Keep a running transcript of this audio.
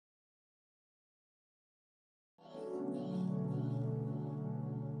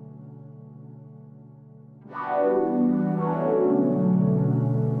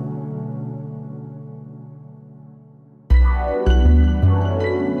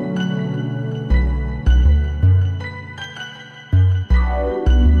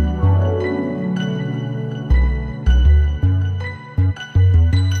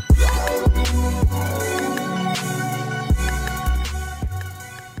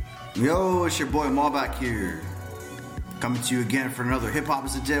Yo, it's your boy Malback here, coming to you again for another Hip Hop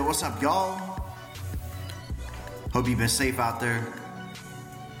is a Dead. What's up, y'all? Hope you've been safe out there.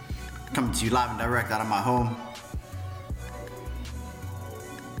 Coming to you live and direct out of my home.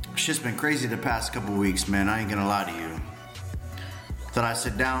 Shit's been crazy the past couple weeks, man. I ain't gonna lie to you. Thought I'd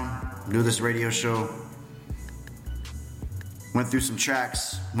sit down, do this radio show. Went through some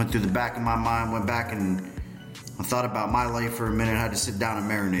tracks, went through the back of my mind, went back and I thought about my life for a minute. I had to sit down and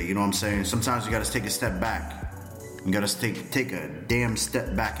marinate, you know what I'm saying? Sometimes you gotta take a step back. You gotta take a damn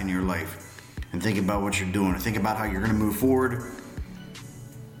step back in your life and think about what you're doing. Think about how you're gonna move forward.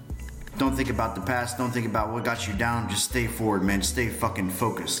 Don't think about the past. Don't think about what got you down. Just stay forward, man. Stay fucking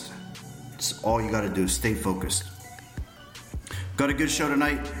focused. It's all you gotta do. Stay focused. Got a good show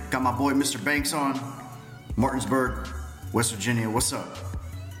tonight. Got my boy Mr. Banks on. Martinsburg, West Virginia. What's up?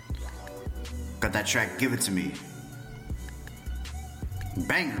 Got that track, Give It To Me.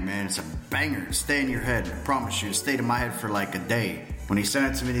 Banger, man. It's a banger. Stay in your head. I promise you. It stayed in my head for like a day. When he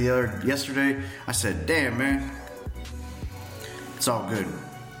sent it to me yesterday, I said, damn, man. It's all good.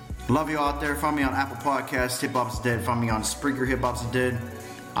 Love you out there. Find me on Apple Podcasts, Hip Hop's Dead. Find me on Spreaker, Hip Hop's Dead.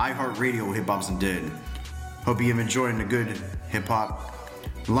 iHeartRadio, Hip Hop's Dead. Hope you've enjoying the good hip hop.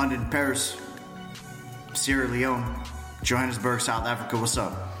 London, Paris, Sierra Leone, Johannesburg, South Africa. What's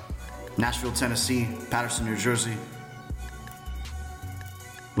up? Nashville, Tennessee, Patterson, New Jersey.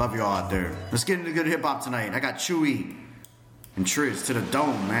 Love you all out there. Let's get into good hip-hop tonight. I got Chewy and Triz to the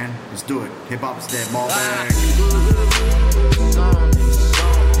dome, man. Let's do it. Hip-hop is dead. Malback.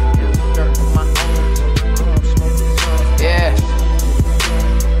 Yeah.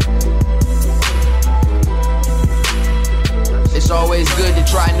 It's always good to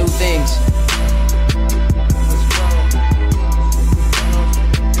try new things.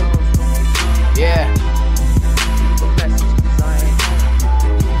 Yeah.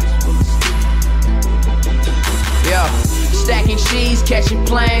 Yo, stacking cheese, catching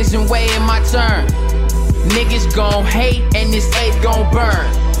planes and waiting my turn. Niggas gon' hate and this eighth gon' burn.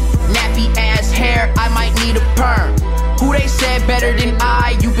 Nappy ass hair, I might need a perm. Who they said better than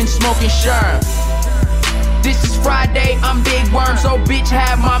I? You been smoking Sherm. This is Friday, I'm Big Worm, so bitch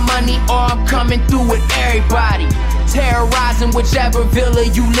have my money or I'm coming through with everybody. Terrorizing whichever villa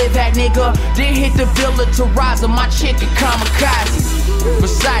you live at, nigga. Then hit the villa to Raza, my chick a kamikaze.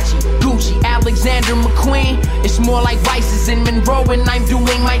 Versace, Gucci, Alexander McQueen. It's more like Vices in Monroe when I'm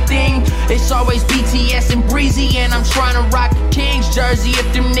doing my thing. It's always BTS and Breezy and I'm trying to rock the Kings jersey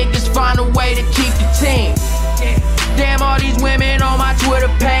if them niggas find a way to keep the team. Damn, all these women on my Twitter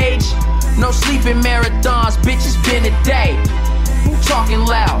page. No sleeping marathons, bitch, it's been a day. Who talking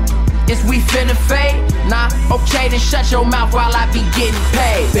loud? Is we finna fade? Nah, okay, then shut your mouth while I be getting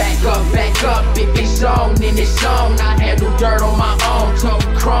paid. Back up, if it's on, then it's on. I handle dirt on my own,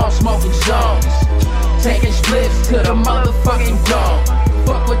 toting chrome, smoking zones. Taking splits to the motherfucking dome.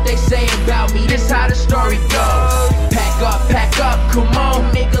 Fuck what they saying about me, this how the story goes. Pack up, come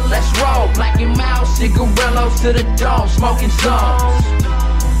on, nigga, let's roll. Black and mild, cigarillos to the dome, smoking zones.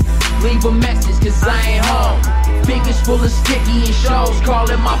 Leave a message, cause I ain't home. Fingers full of sticky and shows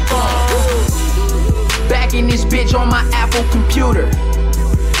calling my phone. Back in this bitch on my Apple computer.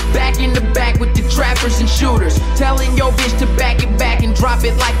 Back in the back with the trappers and shooters. Telling your bitch to back it back and drop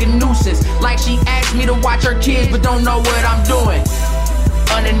it like a nuisance. Like she asked me to watch her kids but don't know what I'm doing.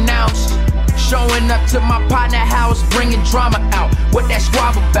 Unannounced. Showing up to my partner house, bringing drama out. What that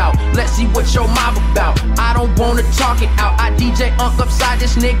squab about? Let's see what your mob about. I don't wanna talk it out. I DJ upside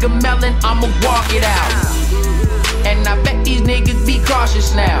this nigga melon, I'ma walk it out. And I bet these niggas be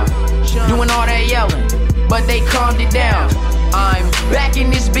cautious now. Doing all that yelling, but they calmed it down. I'm back in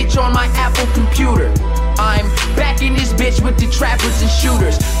this bitch on my Apple computer. I'm back in this bitch with the trappers and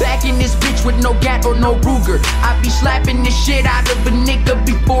shooters. Back in this bitch with no gat or no Ruger. I be slapping this shit out of a nigga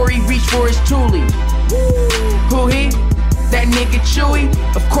before he reach for his toolie. Who he? That nigga Chewy?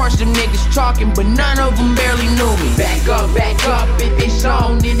 Of course them niggas talking, but none of them barely knew me. Back up, if it's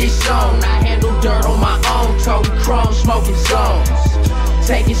on, then it's on. I handle dirt on my own, toting chrome, smoking zones.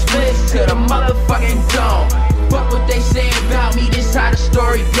 Taking splits to the motherfucking dome. Fuck what they saying about me, this how the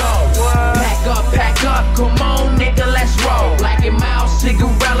story goes. Pack up, come on nigga, let's roll. Black and mild,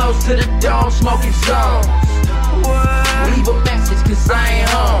 cigarillos to the dome, smoking zones. Leave a message cause I ain't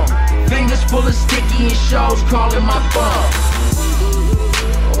home. Fingers full of sticky and shows calling my phone.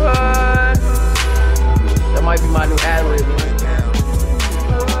 What? That might be my new ad-lib.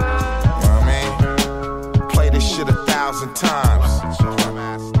 Shit 1,000 times.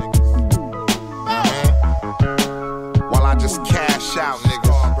 While I just cash out,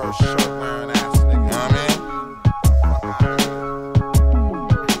 niggas.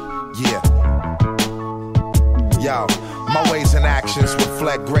 Yeah. Yo, my ways and actions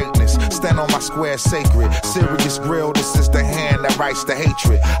reflect greatness. Stand on my square sacred. Serious grill, this is the hand that writes the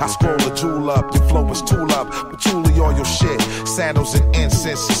hatred. I scroll a jewel up, your flow is tool up. Patchouli all your shit. Sandals and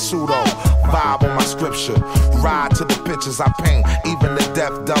incense is pseudo. Vibe on my scripture. Ride to the pictures I paint. Even the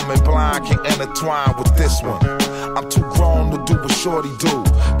deaf, dumb, and blind can intertwine with this one. I'm too grown to do what shorty do.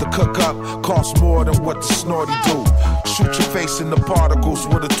 The cook up costs more than what the snorty do. Shoot your face in the particles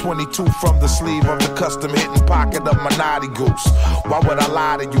with a 22 from the sleeve of the custom hitting pocket of my naughty goose. Why would I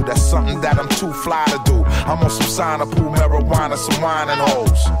lie to you? That's something that I'm too fly to do. I'm on some sign of pool marijuana, some wine and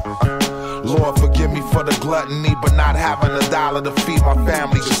hoes. Lord forgive me for the gluttony, but not having $1 to feed my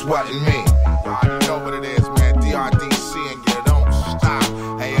family just wasn't me. Y'all already know what it is, man. DRDC and get it on stop.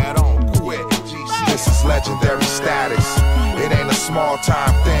 Hey, I don't quit. GC. This is legendary status. It ain't a small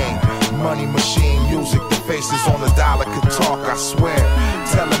time thing. Money machine music, the faces on the dollar could talk, I swear.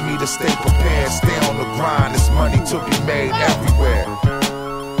 Telling me to stay prepared, stay on the grind. There's money to be made everywhere.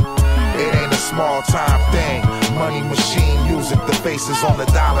 It ain't a small time thing. Money machine music, the faces on the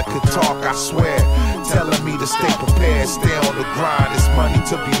dollar could talk, I swear. Telling me to stay prepared, stay on the grind. There's money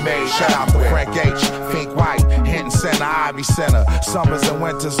to be made. Shout out to Frank H, Fink White, Hinton Center, Ivy Center. Summers and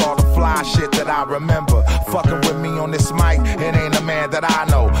winters, all the fly shit that I remember. Fucking with me on this mic, it ain't a man that I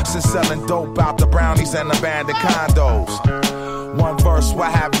know. Since selling dope out the brownies and abandoned condos. One verse will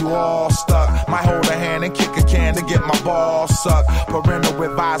have you all stuck. Might hold a hand and kick a can to get my balls sucked. Parental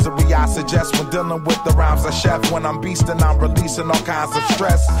advisory I suggest when dealing with the rhymes I chef. When I'm beastin', I'm releasing all kinds of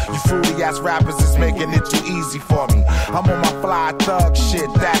stress. You fruity ass rappers is making it too easy for me. I'm on my fly thug shit,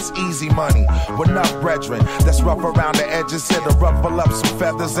 that's easy money. With enough brethren that's rough around the edges, here to ruffle up some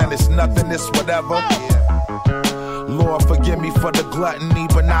feathers, and it's nothing, it's whatever. Lord forgive me for the gluttony,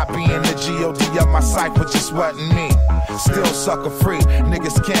 but not being the G.O.D. of my cipher just wasn't me. Still sucker free,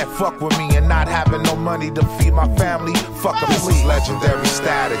 niggas can't fuck with me, and not having no money to feed my family, fuck a plea. This is legendary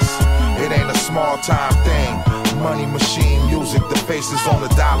status, it ain't a small time thing. Money machine music, the faces on the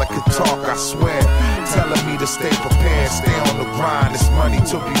dollar could talk, I swear. Telling me to stay prepared, stay on the grind, there's money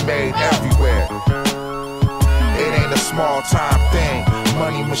to be made everywhere. It ain't a small time thing.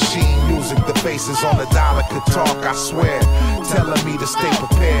 Money machine music, the faces on the dollar could talk, I swear. Telling me to stay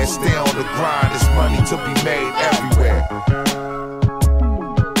prepared, stay on the grind. There's money to be made everywhere.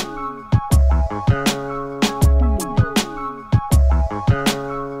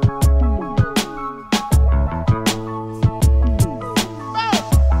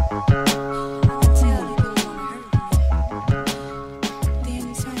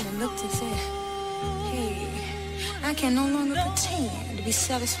 I can no longer pretend to be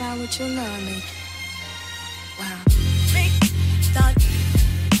satisfied with your love, me. Wow.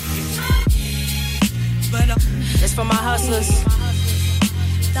 It's for my hustlers.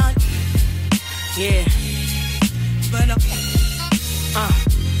 Yeah.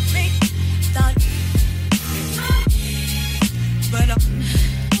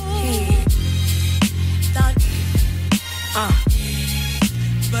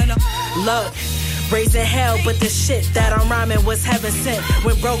 Look. Raising hell, but the shit that I'm rhyming was heaven sent.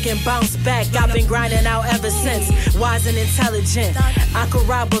 When broken, bounce back, I've been grinding out ever since. Wise and intelligent, I could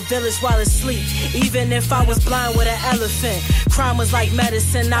rob a village while asleep, even if I was blind with an elephant. Crime was like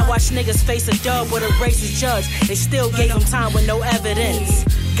medicine, I watched niggas face a dub with a racist judge. They still gave him time with no evidence.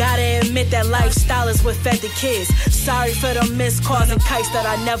 Gotta admit that lifestyle is what fed the kids. Sorry for the missed calls and kites that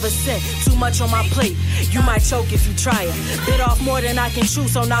I never sent. Too much on my plate, you might choke if you try it. Bit off more than I can chew,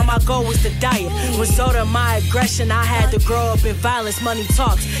 so now my goal is to diet. Result of my aggression, I had to grow up in violence. Money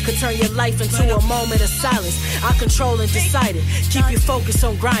talks could turn your life into a moment of silence. I control and decided, keep your focus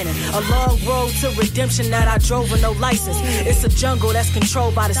on grinding. A long road to redemption that I drove with no license. It's a jungle that's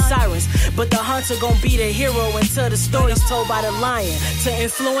controlled by the sirens, but the hunter gon' be the hero until the story's told by the lion. To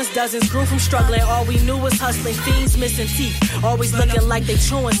influence dozens grew from struggling. All we knew was hustling, fiends missing teeth, always looking like they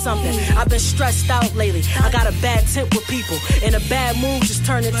chewing something. I've been stressed out lately, I got a bad tip with people, and a bad move just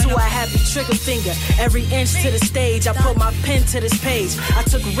turned into a happy trigger finger. Every inch to the stage, I put my pen to this page. I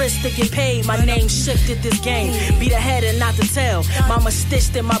took risks to get paid, my name shifted this game. Be the head and not the tail. Mama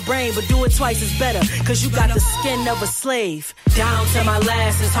stitched in my brain, but do it twice is better, cause you got the skin of a slave. Down to my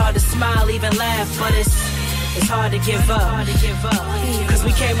last, it's hard to smile, even laugh, but it's it's hard to give up. Cause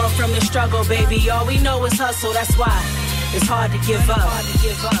we came up from the struggle, baby. All we know is hustle, that's why it's hard to give up.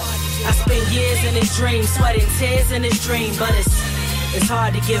 I spent years in this dream, sweating tears in this dream, but it's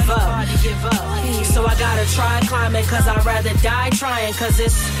hard to give up. So I gotta try climbing, cause I'd rather die trying, cause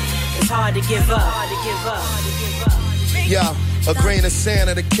it's hard to give up. Yeah. A grain of sand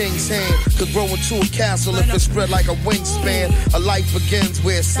in a king's hand could grow into a castle if it's spread like a wingspan. A life begins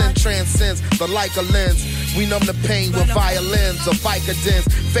where sin transcends the Leica lens. We numb the pain with violins or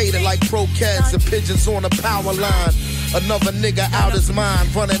Vicodins, faded like croquettes and pigeons on a power line. Another nigga out his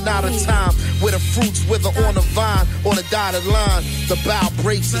mind, running out of time. Where the fruits wither on the vine, on the dotted line. The bow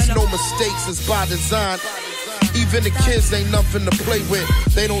breaks, there's no mistakes, it's by design. Even the kids ain't nothing to play with.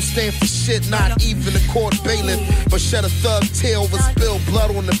 They don't stand for shit, not even the court bailiff. But shed a thug tear over spilled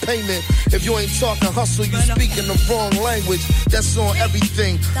blood on the pavement. If you ain't talking hustle, you speaking the wrong language. That's on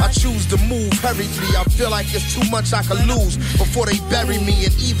everything. I choose to move hurriedly. I feel like it's too much I could lose before they bury me.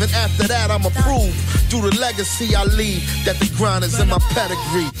 And even after that, I'm approved. Through the legacy I leave, that the grind is in my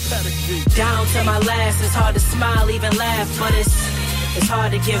pedigree. Down to my last, it's hard to smile, even laugh, but it's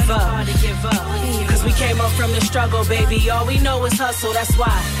hard to give up. Cause we came up from the struggle, baby. All we know is hustle, that's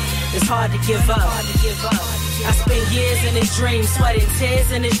why it's hard to give up. I spent years in this dream, sweating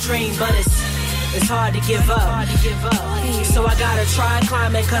tears in this dream, but it's hard to give up. So I gotta try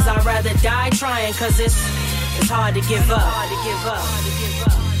climbing, cause I'd rather die trying, cause it's hard to give up.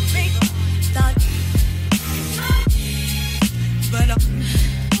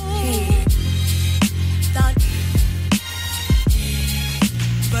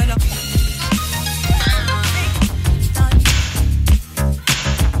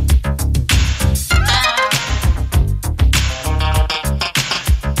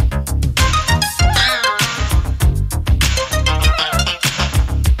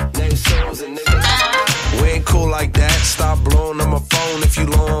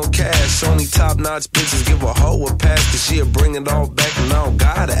 Top-notch bitches give a hoe a pass, cause she'll bring it all back and I don't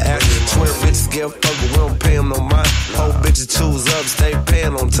gotta ask. Swear bitches give a fuck, but we don't pay them no mind. Whole bitches choose up, stay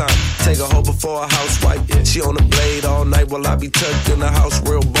paying on time. Take a hoe before a housewife, she on the blade all night while I be tucked in the house,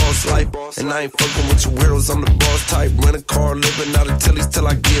 real boss life. And I ain't fucking with you weirdos, I'm the boss type. Rent a car, living out of Tilly's till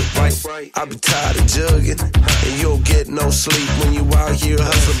I get right. I be tired of jugging, and you'll get no sleep when you out here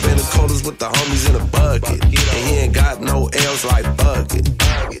hustling. Been the coldest with the homies in a bucket, and he ain't got no L's like bucket.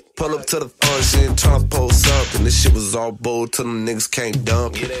 Pull up to the front, she ain't tryna post something. This shit was all bull till them niggas can't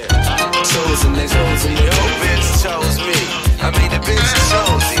dump it. Chosen nigga, your bitch chose me. I mean the bitch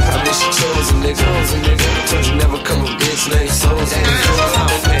chose me. I mean she chose a nigga, told you never come a bitch named Souls.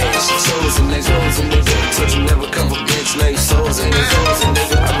 She chose a nigga, told you never come a bitch named Souls. I mean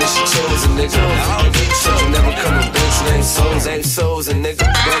she chose a nigga, told you never come a bitch named Souls. Ain't Souls a nigga,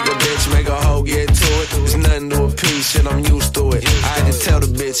 break a bitch, make a hoe get to it. There's nothing to appease, shit I'm used to it. I had to tell the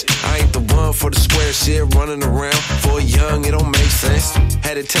bitch I ain't the one for the square shit running around. For young, it don't make sense.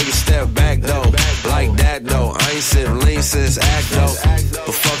 Had to take a step back though, like that though. I ain't sippin' lean since act though,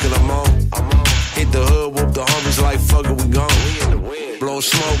 but fuck it, I'm on. Hit the hood, whoop the homies like fuck it, we gone. Blow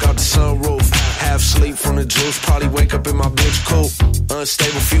smoke out the sunroof, half sleep from the juice. Probably wake up in my bitch coupe.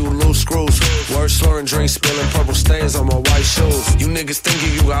 Unstable, few loose screws. Word slurring, drink spilling, purple stains on my white shoes. You niggas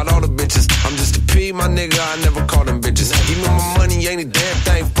thinking you got all the bitches. I'm just a P, my nigga, I never call them bitches. Give me my money, ain't a damn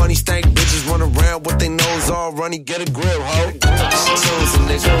thing. Funny stank bitches run around with they nose all runny. Get a grip, ho. Chose a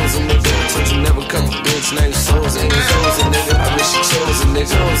nigga, told you never come a bitch named Souls. Ain't Souls a nigga, I mean she chose a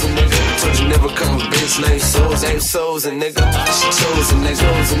nigga, told you never come a bitch named Souls. Ain't Souls a nigga, she chose a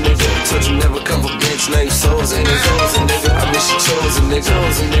nigga, told you never come a bitch named Souls. Ain't Souls a nigga, I mean she chose a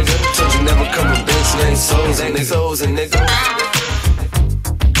nigga, told you never come a bitch named Souls. Ain't Souls a nigga.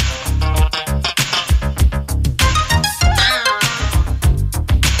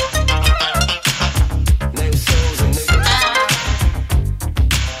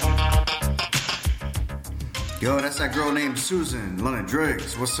 Yo, that's that girl named Susan, London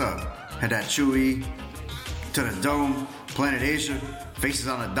Driggs. What's up? Had that Chewy, To the Dome, Planet Asia, Faces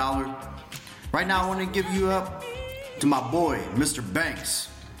on a Dollar. Right now, I want to give you up to my boy, Mr. Banks.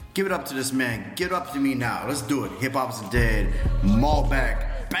 Give it up to this man. Give it up to me now. Let's do it. Hip Hop's Dead,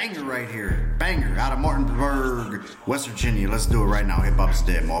 Maulback, banger right here. Banger out of Martinsburg, West Virginia. Let's do it right now. Hip Hop's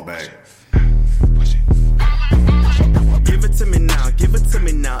Dead, Maulback. Give it to me now. Give it to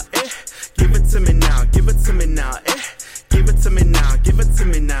me now. Eh. Give it to me now. Give it to me now. Eh. Give it to me now. Give it to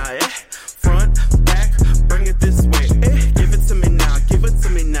me now. Eh. Front, back, bring it this way. Eh. Give it to me now. Give it to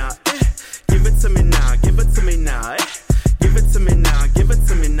me now. Eh. Give it to me now. Give it to me now. Eh. Give it to me now. Give it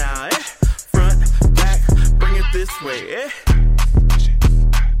to me now. Eh. Front, back, bring it this way. Eh.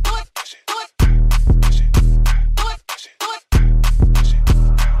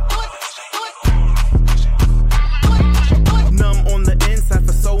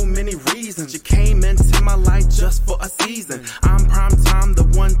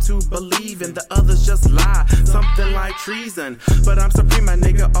 just lie. Something like treason. But I'm supreme, my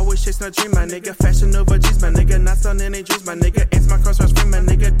nigga. Always chasing a dream, my nigga. Fashion over G's, my nigga. Not selling any dreams, my nigga. It's my cross free, my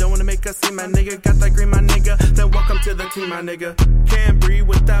nigga. Don't wanna make us see, my nigga. Got that green, my nigga. Then welcome to the team, my nigga. Can't breathe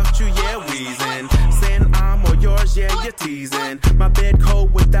without you, yeah, wheezing. Saying I'm all yours, yeah, you're teasing. My bed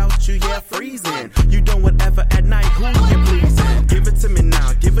cold without you, yeah, freezing. You doing whatever at night, who you pleasing? Give it to me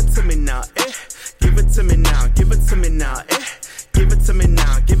now, give it to me now, eh. Give it to me now, give it to me now, eh. Give it to me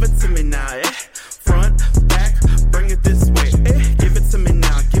now, give it to me now, eh. Front, back, bring it this way, eh. Give it to me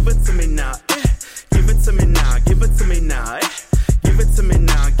now, give it to me now, eh. Give it to me now, give it to me now, eh. Give it to me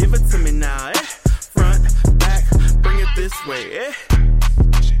now, give it to me now, eh. Front, back, bring it this way, eh.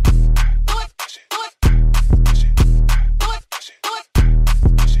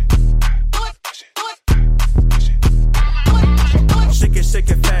 Shake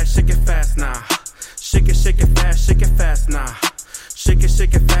it fast now. Shake it fast now. Shake it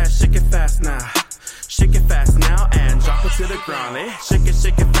fast now. Shake it fast now and drop it to the ground, eh? Shake it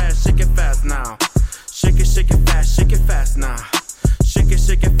fast now. Shake it fast now. Shake it fast now.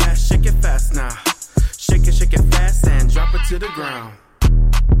 Shake it fast and drop it to the ground.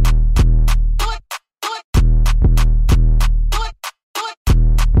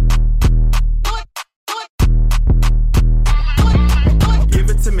 Give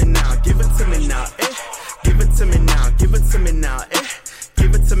it to me now, give it to me now, eh? Give it to me now, give it to me now, eh?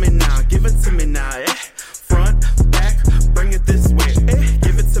 Give it to me now, give it to me now, eh? Front, back, bring it this way, eh?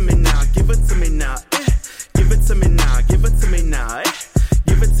 Give it to me now, give it to me now, eh? Give it to me now, give it to me now, eh?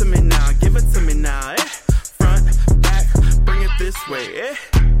 Give it to me now, give it to me now, eh? Front, back, bring it this way, eh?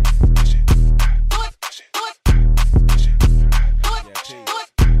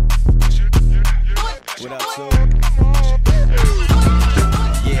 What up, so?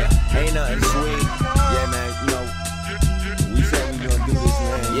 Yeah, ain't nothing sweet. Yeah, man, you know, we said we gonna do this,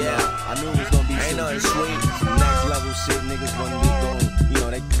 man. Yeah, I knew it was gonna be ain't nothing sweet. Some next level shit, niggas gonna be going, you know,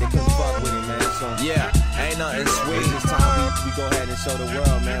 they couldn't fuck with it, man. So, yeah, ain't nothing sweet. It's time we go ahead and show the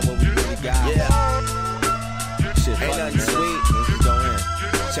world, man, what we really got. Yeah. Shit, ain't nothing sweet. Let's just go in.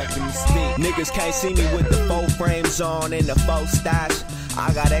 Check the mystique. Niggas can't see me with the 4 frames on and the 4 stash.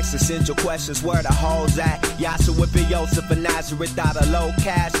 I got existential questions, where the hoes at? Yasha whipping Yosef and Nazareth out of low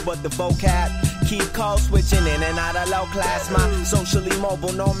cash, but the vocab keep code switching in and out of low class. My socially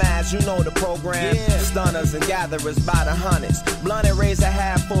mobile nomads, you know the program. Stunners and gatherers by the hundreds. Blunt and raise a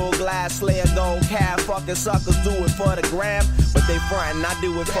half full glass, slay a gold calf. Fucking suckers do it for the gram, but they frontin', I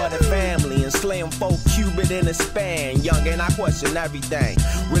do it for the family. And slay 'em 4 cubit in a span. Young and I question everything.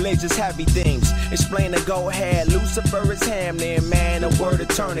 Religious heavy things. Explain the go ahead. Lucifer is Hamlin, man. A word to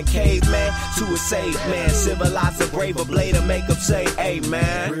turn a caveman to a saved man. Civilize a braver blade to make up say,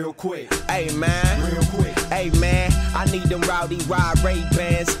 amen. Real quick. Amen. Real quick. Amen. I need them rowdy ride Ray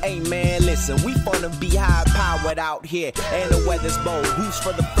bands. Amen. Listen, we finna be high powered out here. And the weather's bold. Who's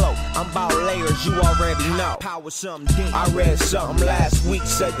for the flow? I'm about layers, you already know. Power something deep. I read something last week,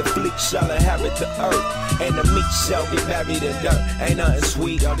 said the fleet shall inherit the earth. And the meat shall get buried in dirt. Ain't nothing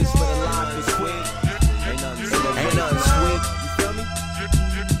sweet. Yo, this for the life is quick. Ain't nothing sweet. Ain't nothing sweet. You feel me?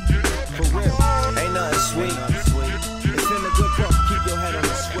 For real. Ain't nothing sweet. It's in the good book. Keep your head on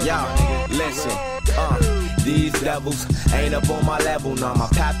the swivel. Yo, listen. These devils ain't up on my level. Now my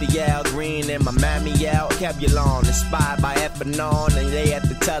pappy Al Green and my mammy Al Kebulon, inspired by Ephanon, and they at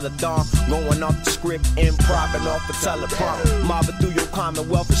the telethon, going off the script, improv and off the teleprompter. Mobbing through your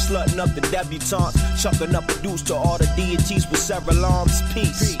commonwealth and slutting up the debutantes, chucking up a deuce to all the deities with several arms.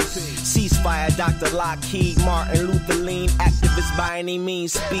 Peace. Ceasefire, Dr. Lockheed, Martin Luther Lean, activists by any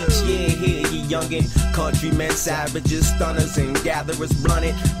means. Speech, yeah, hear you youngin'. Countrymen, savages, stunners and gatherers,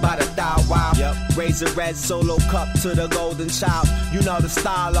 blunted by the thou wow. Raise a red solo cup to the golden child. You know the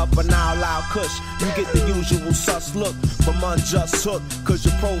style of an all out kush. You get the usual sus look from unjust hook. Cause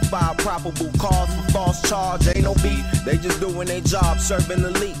your profile probable cause for false charge. Ain't no beef, they just doing their job, serving the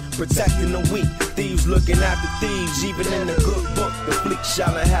elite, protecting the weak. Thieves looking after thieves, even in the good book. The fleet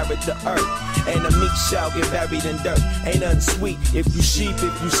shall inherit the earth, and the meek shall get buried in dirt. Ain't nothing sweet if you sheep,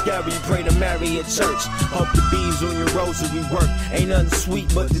 if you scary, pray to Mary at church. Hope the bees on your rosary work. Ain't nothing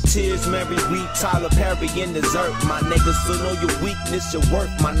sweet but the tears Mary read, Tyler Perry in dessert. My niggas, so know your weakness, your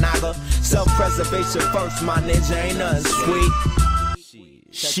worth, my naga. Self-preservation first, my ninja, ain't nothing sweet.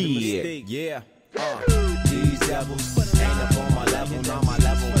 Shit. Yeah. These devils ain't up on my level, on my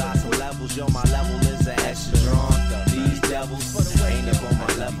level got some levels. Yo, my level is an extra strong. These devils ain't up on my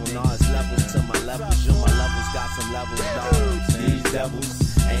level, no, it's levels to my levels. Yo, my levels got some levels, dog. These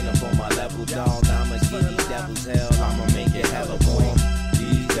devils ain't up on my level, dog. I'ma give these devils hell, I'ma make it hella warm.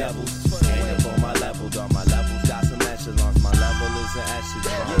 These devils ain't up on my level, dog. My levels got some echelons, my level is an extra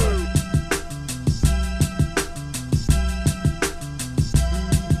strong.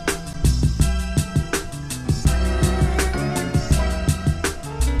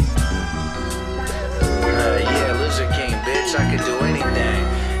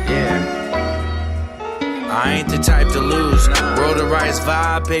 I ain't the type to lose. Roll the rice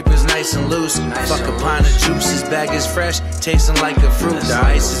vibe, paper's nice and loose. Fuck a pint of juice, his bag is fresh, tasting like a fruit. The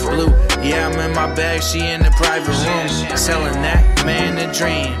ice is blue. Yeah, I'm in my bag, she in the private room. Selling that man a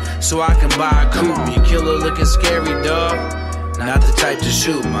dream, so I can buy a coupe. You killer looking scary, dog. Not the type to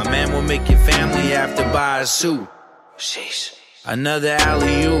shoot. My man will make your family have to buy a suit. Sheesh. Another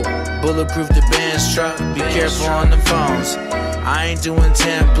alley-oop, bulletproof the Benz truck. Be careful on the phones. I ain't doing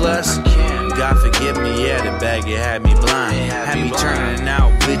 10 plus. God forgive me, yeah, the bag it had me blind. Had me turning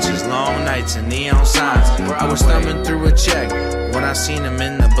out bitches, long nights and neon signs. I was thumbing through a check when I seen him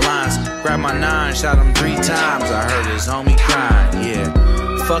in the blinds. Grabbed my 9, shot him 3 times. I heard his homie crying, yeah.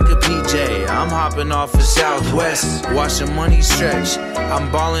 Fuck a PJ, I'm hopping off of Southwest. Watching money stretch,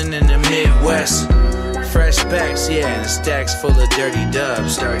 I'm ballin' in the Midwest. Fresh packs, yeah, and stacks full of dirty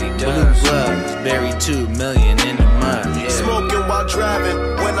dubs. Blue gloves, buried 2 million in the mud. Yeah. Smoking while driving,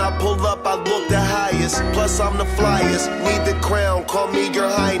 when I pull up, I look the highest. Plus, I'm the flyest. Need the crown, call me your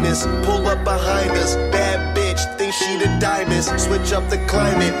highness. Pull up behind us, bad bitch, think she the diamonds. Switch up the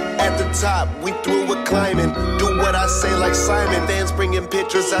climate, at the top, we through with climbing. Do what I say like Simon. Fans bringing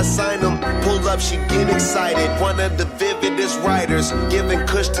pictures, I sign them. Pull up, she get excited. One of the vividest writers, giving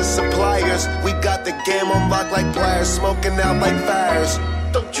kush to suppliers. We got the game on lock like pliers, smoking out like fires.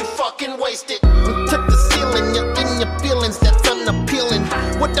 Don't you fucking waste it. Took the ceiling, you're in your feelings, that's unappealing.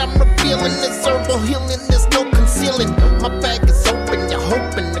 What I'm revealing is herbal healing, there's no concealing. My bag is open, you're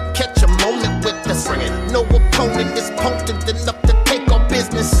hoping to catch a moment with us. No opponent is potent enough to take our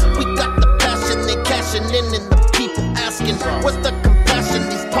business. We got the passion, they cashing in and the people asking, what's the compassion?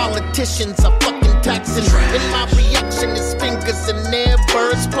 These politicians are fucking taxing. And my reaction is fingers in air,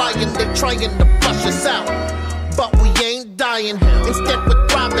 birds flying, they trying to flush us out. But we ain't dying. Instead we're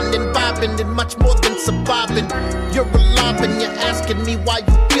thriving and vibing and much more than surviving. You're alive and you're asking me why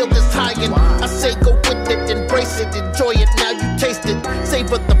you feel this high. And I say go with it, embrace it, enjoy it, now you taste it.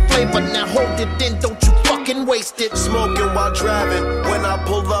 Savor the flavor, now hold it in, don't you fucking waste it. Smoking while driving, when I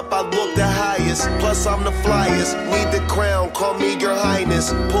pull up, I look the highest. Plus I'm the flyest, need the crown, call me your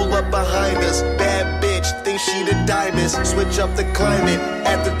highness. Pull up behind us, bad bitch, think she the diamonds. Switch up the climate,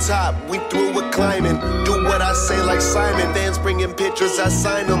 at the top, we through with climbing. Do what I say like Simon, fans bringing pictures, I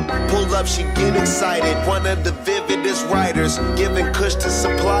sign them. Pull up, she get excited. One of the vividest writers, giving kush to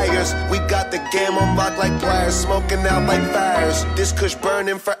suppliers. We got the game on lock like pliers, smoking out like fires. This kush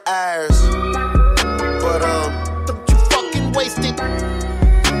burning for hours. But don't you fucking waste it.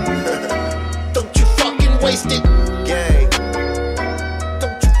 Don't you fucking waste it. Gang.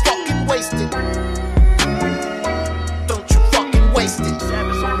 Don't you fucking waste it. Don't you fucking waste it.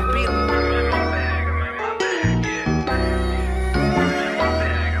 Savage on the beat.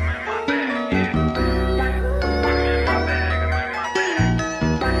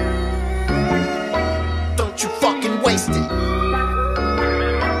 Don't you fucking waste it.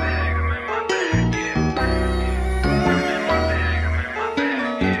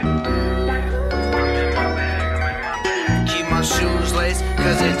 Shoes laced,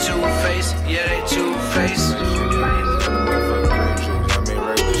 cause they two-faced, yeah, they two-faced. I mean,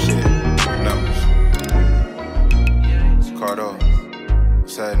 regular shit, numbers. Cardo,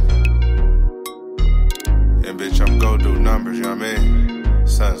 satin. And bitch, I'm go do numbers, you know what I mean?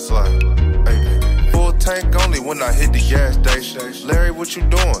 Sun slide. Hey. Full tank only when I hit the gas station. Larry, what you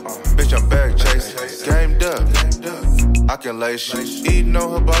doing? Bitch, I'm back chasing. Gamed up. I can lace you. Eating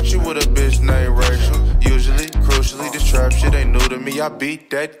on hibachi with a bitch named Rachel. Usually, crucially, this trap shit ain't new to me. I beat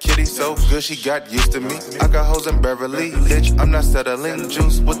that kitty so good she got used to me. I got hoes in Beverly, bitch, I'm not settling.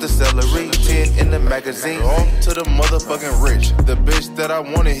 Juice with the celery, 10 in the magazine. On to the motherfucking rich. The bitch that I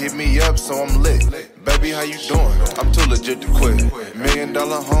wanna hit me up, so I'm lit. Baby, how you doing? I'm too legit to quit. $1 million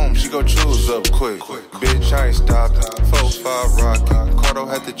home, she gon' choose up quick. Bitch, I ain't stopping. 4-5 rockin'. Cardo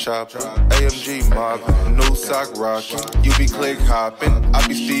had the chopper. AMG mobbing. New sock rockin'. You be click hopping. I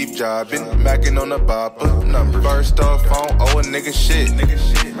be Steve jobbing. Mackin' on the bopper. Number. First off, I don't owe a nigga shit.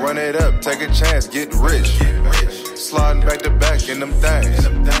 Run it up, take a chance, get rich. Sliding back to back in them things.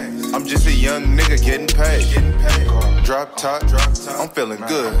 I'm just a young nigga getting paid. Drop top, I'm feeling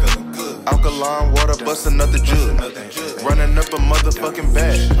good. Alkaline water, bust another jug. Running up a motherfucking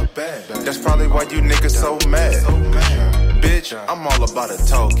bag. That's probably why you niggas so mad. Bitch, I'm all about a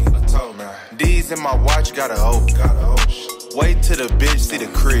token. D's in my watch, gotta open. Wait till the bitch see the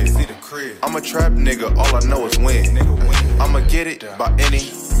crib. I'm a trap nigga, all I know is win. I'ma get it by any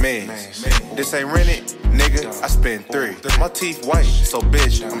means. This ain't rented, nigga, I spend 3. My teeth white, so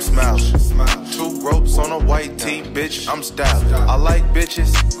bitch, I'm smiling. 2 ropes on a white tee, bitch, I'm styling. I like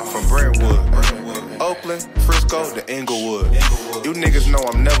bitches from Brentwood. Oakland, Frisco, to Inglewood. You niggas know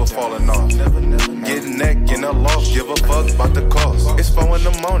I'm never falling off. Getting neck in a loft, give a fuck about the cost. It's 4 in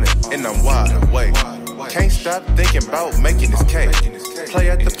the morning, and I'm wide awake. Can't stop thinking about making this cake. Play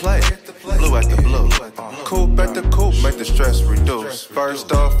at the play, blue at the blue. Coupe at the coupe, make the stress reduce.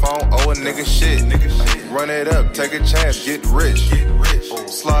 First off, I don't owe a nigga shit. Run it up, take a chance, get rich.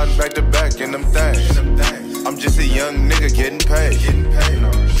 Sliding back to back in them things. I'm just a young nigga getting paid.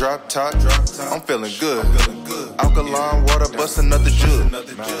 Drop top, I'm feeling good. Alkaline water, bust another jug.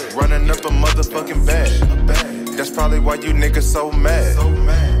 Running up a motherfucking bag. That's probably why you niggas so mad.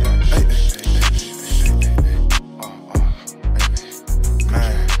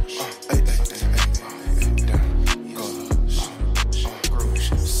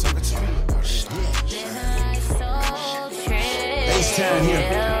 Time here.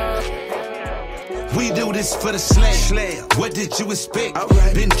 We do this for the slab. What did you expect?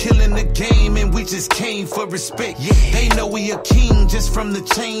 Right. Been killing the game and we just came for respect. Yeah. They know we a king just from the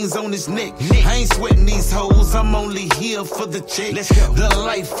chains on his neck. I ain't sweating these hoes, I'm only here for the check. Let's go. The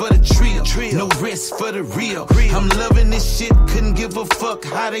life for the trio. No rest for the real. I'm loving this shit, couldn't give a fuck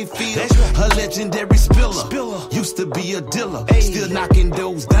how they feel. Right. A legendary spiller. Used to be a dealer. Ay. Still knocking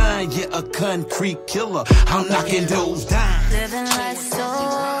doors down, yeah, a concrete killer. I'm knocking doors down. Living life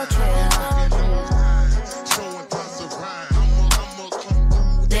so real.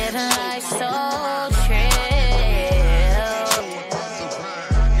 Living life so trill.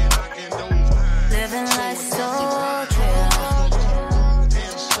 Living life so trill.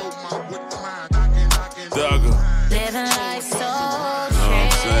 Living life so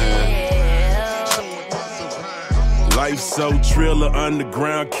trill. Life so trill,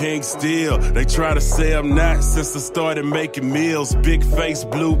 underground king still. They try to say I'm not since I started making meals. Big face,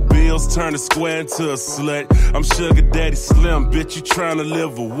 blue bills, turn a square into a slut. I'm sugar daddy slim, bitch, you tryna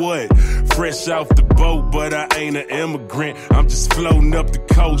live or what? Fresh off the boat, but I ain't an immigrant. I'm just floating up the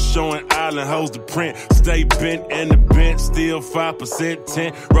coast, showing island hoes the print. Stay bent in the bench, still 5%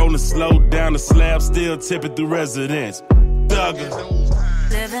 tent. Rolling slow down the slab, still tipping through residence. Thugger.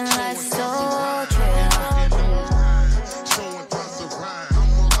 Living life so trill.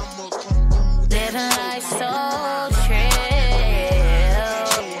 Living life so trill.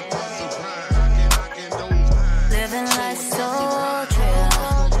 Living life so trill.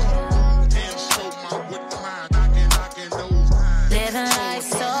 Living life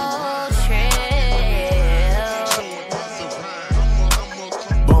so trill.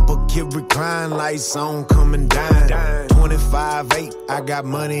 Bumper kid recline, lights on, coming down. 25-8, I got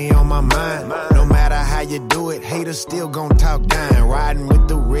money on my mind. No matter how you do it, haters still gon' talk down. Riding with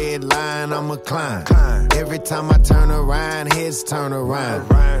the red line, I'ma climb. Every time I turn around, heads turn around.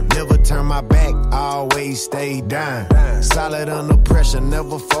 Never turn my back, always stay down. Solid under pressure,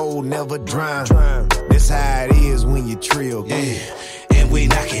 never fold, never drown. This how it is when you trill, yeah. And we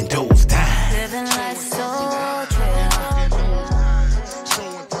knocking doors down. Living life so trill.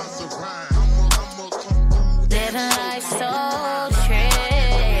 Living life so trill.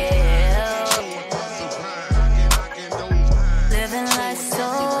 Living life so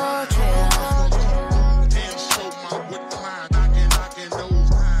trill.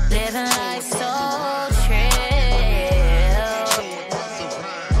 Living life so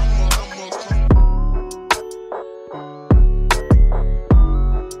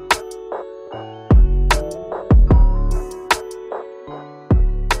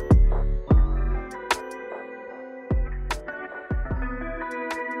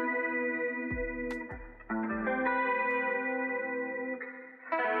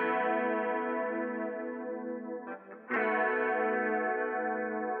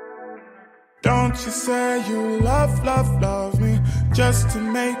Don't you say you love me just to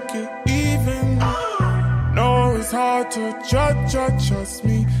make it even. No, it's hard to trust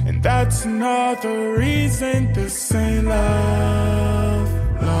me, and that's another reason this ain't love.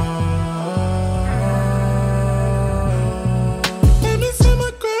 Let me see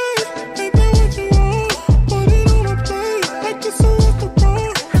my grave, ain't that what you want? Put it on my plate, like it's a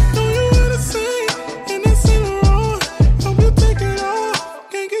restaurant. Know you wanna sing, and that's in the wrong. Hope you take it off,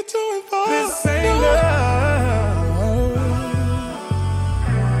 can't get too involved. This ain't love.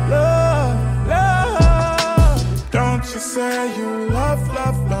 Don't you say you love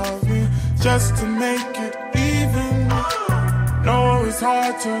me just to make it even. No, it's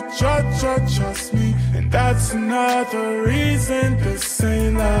hard to trust me, and that's another reason this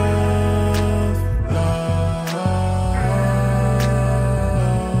ain't love.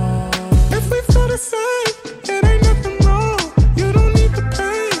 If we feel the same, it ain't nothing wrong. You don't need the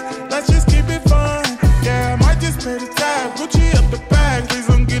pain, let's just keep it fun. Yeah, I might just pay the tab, Gucci up the bag. Please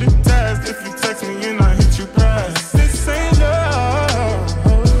don't get attached if you text me, you know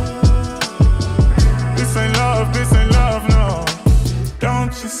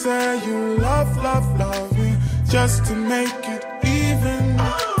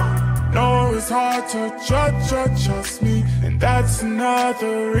trust me. And that's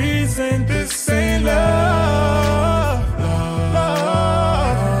another reason this ain't love.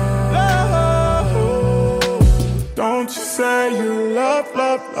 Don't you say you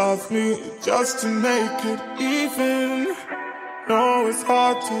love me just to make it even. No, it's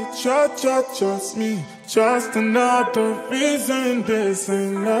hard to trust me. Just another reason this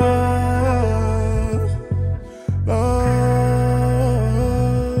ain't love.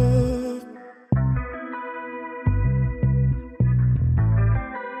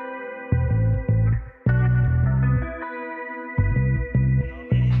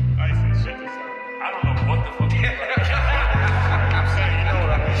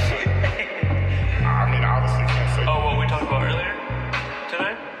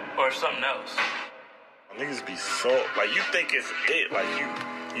 Something else. Niggas be so like you think it's it, like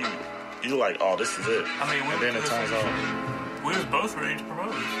you like, oh, this is it. I mean, and then it turns out we was both ready to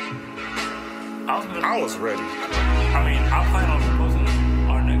propose. I was ready. I mean, I plan on proposing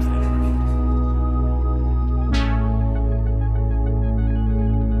our next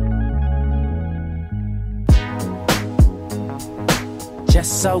anniversary.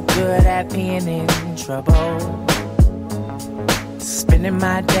 Just so good at being in trouble. Spending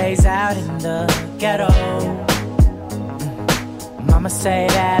my days out in the ghetto. Mama say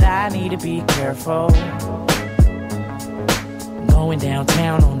that I need to be careful. Going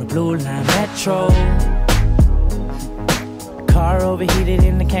downtown on the Blue Line Metro. Car overheated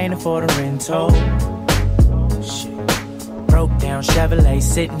and I can't afford a rental. Shit. Broke down Chevrolet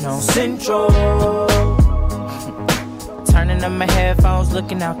sitting on Central. Turning up my headphones,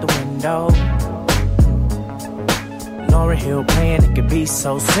 looking out the window. Lauryn Hill playing, it could be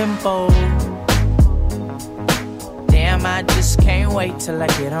so simple. Damn, I just can't wait till I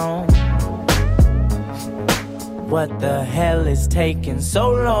get home. What the hell is taking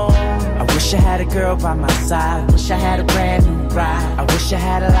so long? I wish I had a girl by my side. Wish I had a brand new ride. I wish I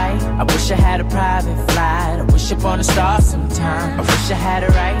had a light. I wish I had a private flight. I wish upon a star sometime. I wish I had it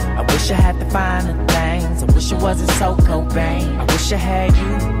right. I wish I had the finer things. I wish it wasn't so Cobain. I wish I had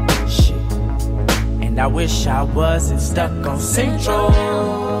you. And I wish I wasn't stuck on Central.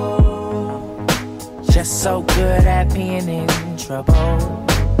 Just so good at being in trouble.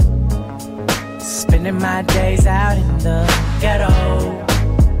 Spending my days out in the ghetto.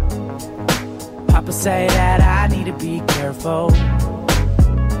 Papa say that I need to be careful.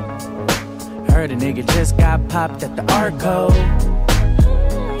 Heard a nigga just got popped at the Arco.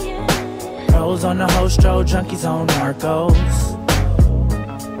 Pros on the Hostro, junkies on Narcos.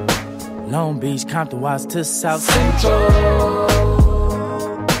 Long Beach, Compton, Watts to South Central.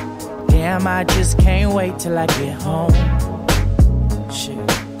 Damn, I just can't wait till I get home. Shit,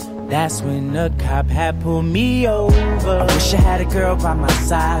 that's when the cop had pulled me over. I wish I had a girl by my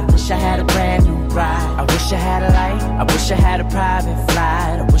side. Wish I had a brand new ride. I wish I had a light. I wish I had a private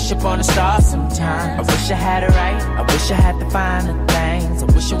flight. I wish upon a star sometime. I wish I had it right. I wish I had the finer things. I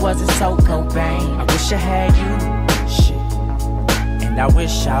wish it wasn't so Cobain. I wish I had you. And I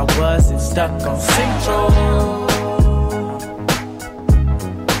wish I wasn't stuck on Central.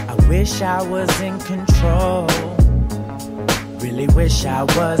 I wish I was in control. Really wish I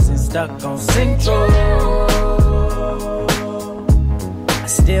wasn't stuck on Central. I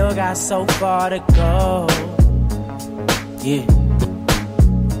still got so far to go. Yeah.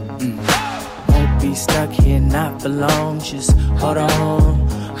 Won't be stuck here not for long. Just hold on,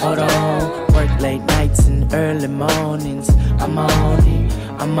 hold on. Work late nights and early mornings. I'm on it,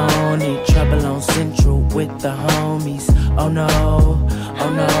 I'm on it. Trouble on Central with the homies. Oh no, oh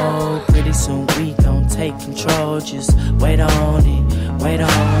no. Pretty soon we gon' take control. Just wait on it, wait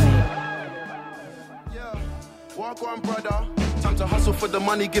on it. Walk on, brother. Time to hustle for the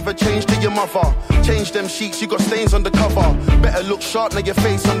money, give a change to your mother. Change them sheets, you got stains on the cover. Better look sharp, now your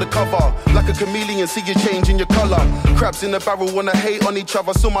face on the cover. Like a chameleon, see you changing your color. Crabs in the barrel wanna hate on each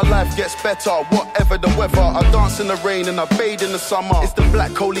other, so my life gets better, whatever the weather. I dance in the rain and I bathe in the summer. It's the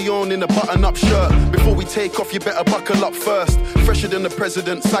black Coleon in a button-up shirt. Before we take off, you better buckle up first. Fresher than the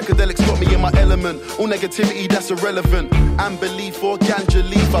president, psychedelics got me in my element. All negativity, that's irrelevant. Amber leaf or ganja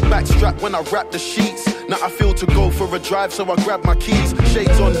leaf, I backstrap when I wrap the sheets. Now I feel to go for a drive, so I grab my keys.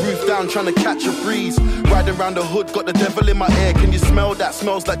 Shades on, roof down, trying to catch a breeze. Riding around the hood, got the devil in my ear. Can you smell that?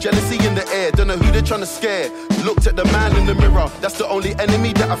 Smells like jealousy in the air. Don't know who they're trying to scare. Looked at the man in the mirror, that's the only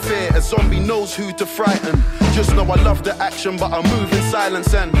enemy that I fear. A zombie knows who to frighten. Just know I love the action, but I move in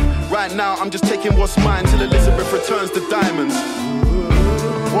silence. And right now I'm just taking what's mine till Elizabeth returns the diamonds.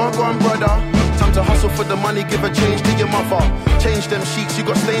 Walk on, brother. Time Time to hustle for the money, give a change to your mother. Change them sheets, you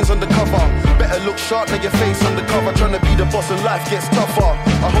got stains on the cover. Better look sharp, now your face on the cover. Trying to be the boss and life gets tougher.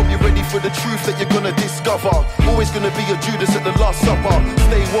 I hope you're ready for the truth that you're gonna discover. Always gonna be a Judas at the Last Supper.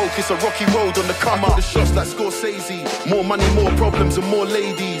 Stay woke, it's a rocky road on the come up. The shots like Scorsese. More money, more problems and more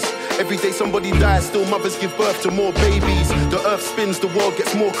ladies. Every day somebody dies, still mothers give birth to more babies. The earth spins, the world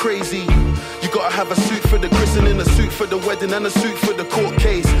gets more crazy. You gotta have a suit for the christening, a suit for the wedding, and a suit for the court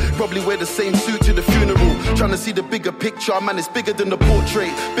case. Probably wear the same suit to the funeral. Trying to see the bigger picture, man, it's bigger than the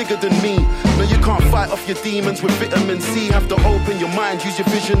portrait, bigger than me. No, you can't fight off your demons with vitamin C. Have to open your mind, use your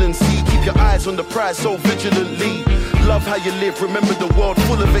vision and see. Keep your eyes on the prize so vigilantly. Love how you live, remember the world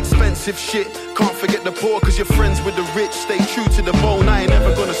full of expensive shit. Can't forget the poor, cause you're friends with the rich. Stay true to the bone, I ain't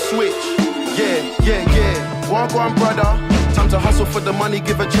never gonna switch. Yeah. Walk on, brother. Time to hustle for the money,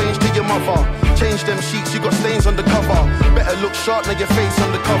 give a change to your mother. Change them sheets, you got stains on the cover. Better look sharp, now your face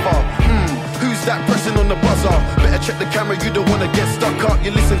on the cover. Who's that pressing on the buzzer? Better check the camera, you don't wanna get stuck up.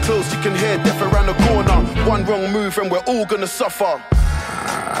 You listen close, you can hear death around the corner. One wrong move and we're all gonna suffer.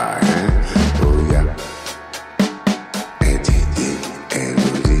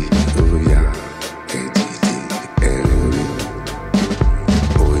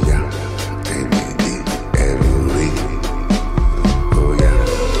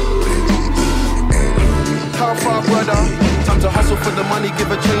 Time to hustle for the money,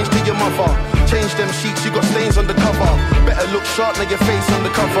 give a change to your mother. Change them sheets, you got stains on the cover. Better look sharp, now your face on the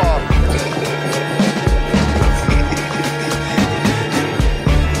cover.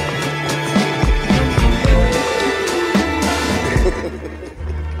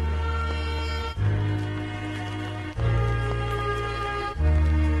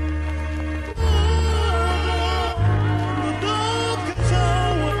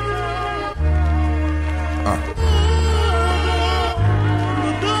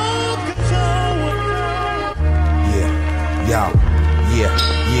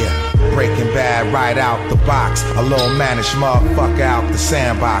 Breaking Bad right out the box. A little managed motherfucker out the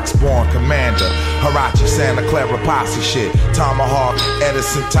sandbox. Born commander. Hirachi, Santa Clara posse shit. Tomahawk,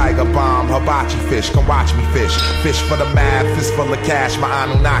 Edison, Tiger Bomb, hibachi fish. Come watch me fish. Fish for the mad, fist full of cash, my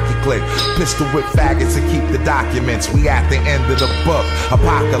Anunnaki click. Pistol whip faggots and keep the documents. We at the end of the book.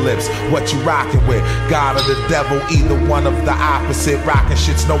 Apocalypse, what you rockin' with? God or the devil, either one of the opposite. Rockin'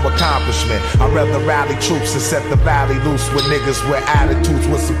 shit's no accomplishment. I'd rather rally troops and set the valley loose with niggas with attitudes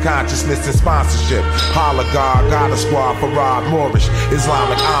with some consciousness and sponsorship. Hologar, God Squad, Farad Moorish,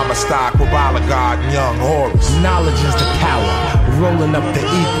 Islamic Amistad, Quabalagard, and Young Horus. Knowledge is the power, rolling up the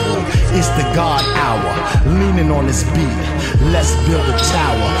equal. It's the God hour, leaning on this beat. Let's build a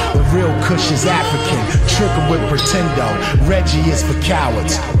tower. The real Kush is African, trigger with pretendo. Reggie is for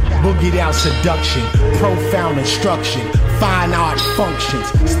cowards. Boogie down seduction, profound instruction. Fine art functions,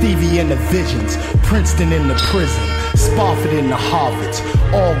 Stevie in the visions, Princeton in the prison, Spofford in the Harvards,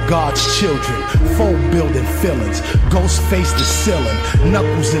 all God's children, foe building fillings, ghost face the ceiling,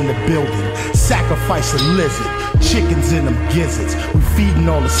 knuckles in the building, sacrifice a lizard, chickens in them gizzards, we feeding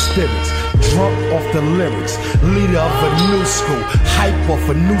all the spirits, drunk off the lyrics, leader of a new school, hype off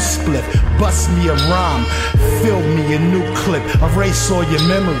a new split, bust me a rhyme, fill me a new clip, erase all your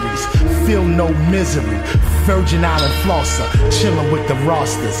memories, feel no misery, Virgin Island flosser, chillin' with the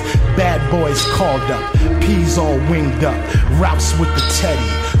rosters, bad boys called up, peas all winged up, routes with the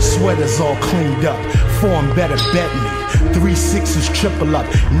teddy, sweaters all cleaned up, form better bet me, 3 6s triple up,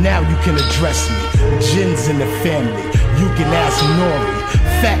 now you can address me, Jin's in the family, you can ask Nori,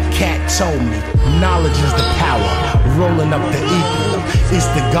 Fat Cat told me, knowledge is the power, rolling up the equal, it's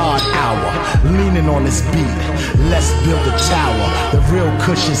the God hour, leaning on this beat, let's build a tower, the real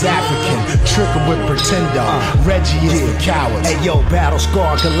Kush is African, trigger with pretendo, Reggie is for cowards. Hey yo, battle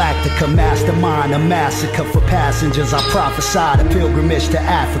scar Galactica, mastermind, a massacre for passengers, I prophesied a pilgrimage to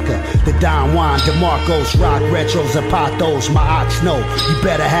Africa, the Don Juan, DeMarcos, rock retros, zapatos, my ox know, you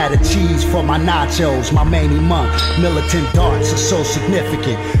better have the cheese for my nachos, my many monk, militant darts are so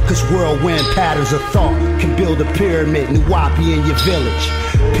significant, cause whirlwind patterns of thought can build a pyramid, Nuwapi in your village,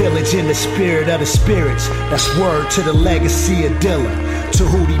 pillage in the spirit of the spirits, that's word to the legacy of Dilla.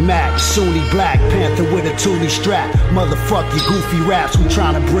 Tahuti Mac, Sunni Black Panther with a Thule strap. Motherfuck your goofy raps, we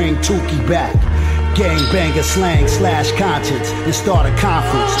tryna bring Tukey back. Gangbanger slang / conscience and start a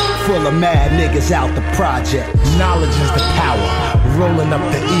conference full of mad niggas out the project. Knowledge is the power, rolling up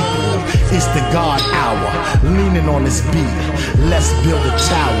the equal. It's the God hour, leaning on this beat. Let's build a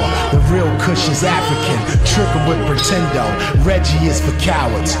tower. The real Kush is African, trigger with pretendo. Reggie is for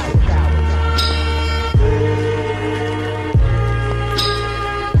cowards.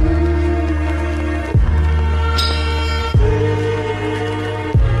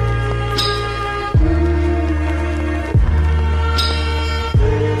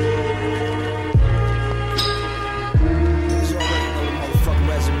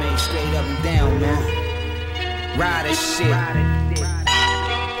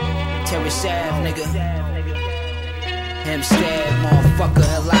 Paris Ave, nigga. Hempstead, motherfucker,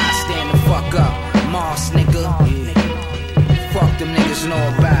 L.I. stand the fuck up. Moss, nigga. Yeah. Fuck them niggas know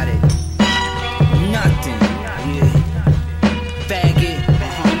about it. Nothing. Yeah. Faggot.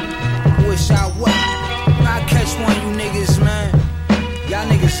 Wish I would. I catch one of you niggas, man. Y'all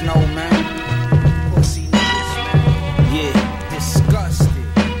niggas know, man. Pussy niggas, man. Yeah. Disgusted.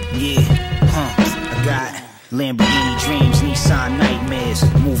 Yeah. I got Lamborghini dreams, Nissan nightmares.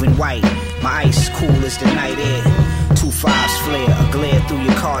 Moving white. My ice cool as the night air. 2.5's flare, a glare through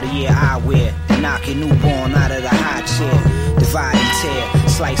your Cartier eyewear. Knock your newborn out of the high chair. Divide and tear,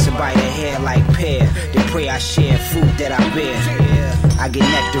 slice and bite her hair like pear. They pray I share fruit that I bear. I get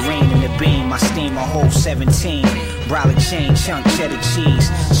nectarine in the beam, I steam a whole 17. Brolic chain, chunk cheddar cheese.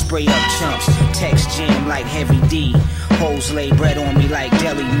 Spray up chumps, text jam like Heavy D. Hoes lay bread on me like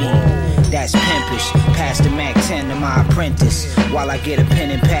deli meat. That's pimpish, pass the Mac 10 to my apprentice. While I get a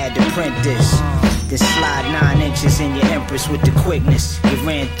pen and pad to print this. Then slide 9 inches in your Empress with the quickness. You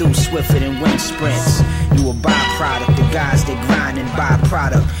ran through swifter than wind sprints. You a byproduct, the guys that grind and buy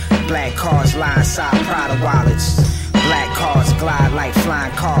product. Black cars lie inside Prada wallets. Black cars glide like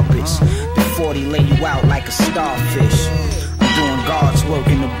flying carpets. The 40 lay you out like a starfish. I'm doing God's work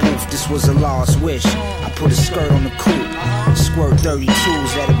in the booth, this was a lost wish. I put a skirt on the coupe. Squirt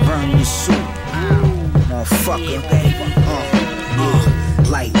 32s that'll burn your suit. Motherfucker.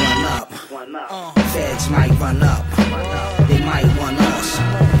 Light one up. Feds might run up. They might want us.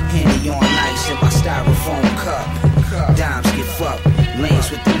 Henny on ice in my styrofoam cup. Dimes get fucked. Lanes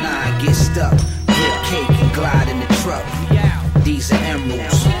with the 9 get stuck. Grip cake and glide in the truck. These are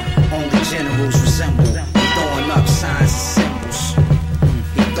emeralds. Only generals resemble. They throwing up signs and symbols.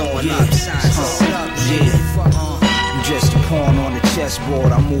 They throwing up signs and symbols. Yeah. You just a pawn on the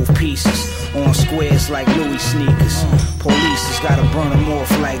chessboard. I move pieces on squares like Louis sneakers. Police has gotta burn them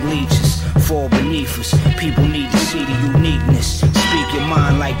off like leeches. Fall beneath us. People need to see the uniqueness. Speak your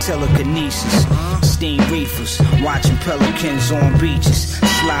mind like telekinesis. Steam reefers, watching pelicans on beaches.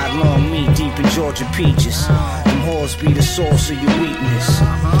 Slide long meat deep in Georgia peaches. Them whores be the source of your weakness.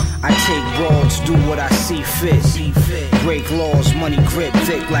 I take broads, do what I see fit. Break laws, money grip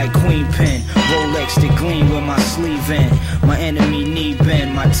thick like Queen Pen. Rolex that gleam with my sleeve in. My enemy knee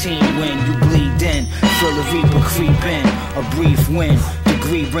bend, my team win. You bleed in, feel the reaper creep in. A brief win,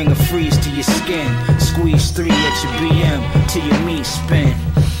 degree bring a freeze to your skin. Squeeze 3 at your BM till your meat spin.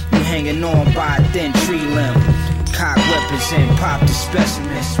 You hanging on by a thin tree limb. Cock weapons and pop the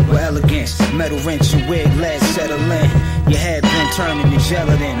specimens with elegance. Metal wrench and wig, lead settle in. Your head been turning to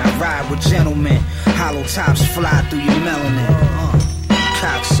gelatin. I ride with gentlemen. Hollow tops fly through your melanin.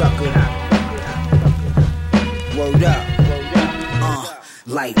 Cocksucker. Word up.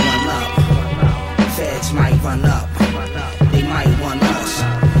 Light one up. Feds might run up. They might want us.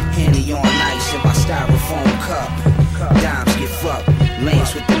 Henny on ice in my styrofoam cup. Dimes get fucked.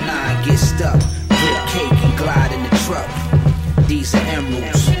 Lanes with the 9 get stuck. Grip cake and glide in the truck. These are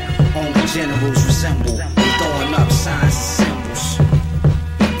emeralds. Only generals resemble. They throwing up signs and symbols.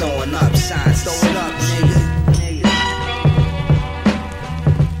 They throwing up signs and symbols.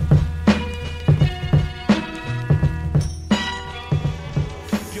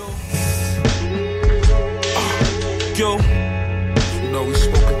 Yo, you know we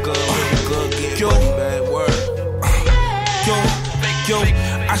smoking good, get money, bad word. Yo,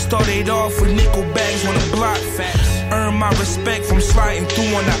 I started off with nickel bags on the block. Earned my respect from sliding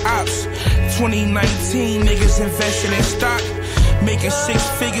through on the ops. 2019, niggas invested in stock. Making 6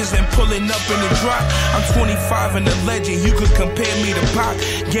 figures and pulling up in the drop. I'm 25 and a legend, you could compare me to Pac.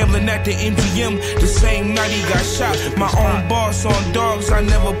 Gambling at the MGM, the same night he got shot. My own boss on dogs, I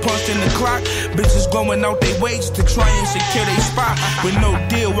never punched in the clock. Bitches going out their ways to try and secure their spot. With no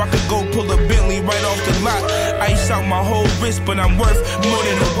deal, I could go pull a Bentley right off the lot. Ice out my whole wrist, but I'm worth more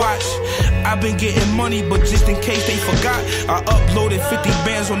than a watch. I've been getting money, but just in case they forgot, I uploaded 50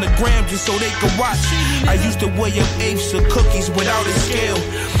 bands on the gram just so they could watch. I used to weigh up 8s of cookies without a scale.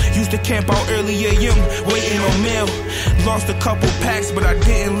 Used to camp out early AM, waiting on mail. Lost a couple packs, but I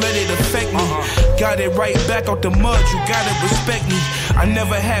didn't let it affect me. Got it right back out the mud, you gotta respect me. I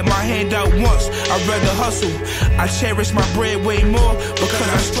never had my hand out once, I'd rather hustle. I cherish my bread way more because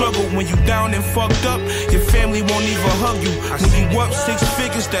I struggle. When you down and fucked up, your family won't even hug you. When you up 6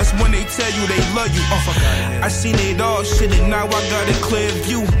 figures, that's when they tell you they love you. I seen it all, shit, and now I got a clear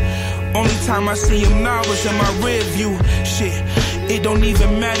view. Only time I see him now is in my rear view. Shit, it don't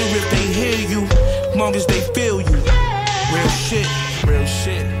even matter if they hear you, long as they feel you. Real shit, real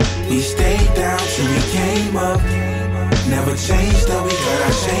shit. We stayed down till we came up. Never changed though, we got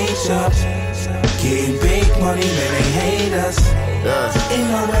our change up. Getting big money, man, they hate us. Ain't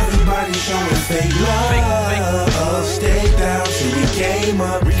no everybody showing fake love. Stay down till we came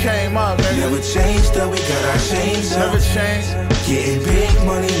up. We came up, nigga. Never changed though, we got our chains up. Never changed. Getting big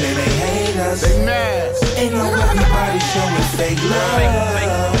money, man, they hate us. They mad. Ain't no everybody showing fake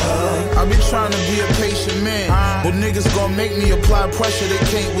love. I be trying to be a patient man, but niggas gon' make me apply pressure they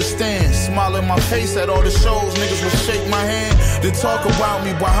can't withstand. Smile in my face at all the shows, niggas will shake my hand. They talk about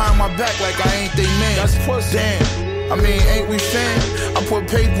me behind my back like I ain't they man. That's pussy. Damn. I mean, ain't we fan? I put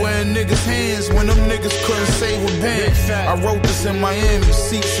paper in niggas' hands when them niggas couldn't save a band. I wrote this in Miami,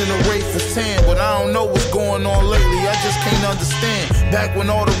 seats in the rate for 10, but I don't know what's going on lately, I just can't understand. Back when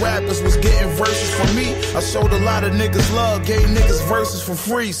all the rappers was getting verses from me, I showed a lot of niggas love, gave niggas verses for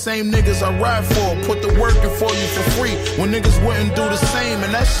free. Same niggas I ride for, put the work in for you for free. When niggas wouldn't do the same,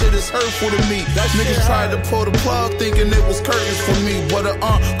 and that shit is hurtful to me. Niggas tried to pull the plug thinking it was curtains for me, but an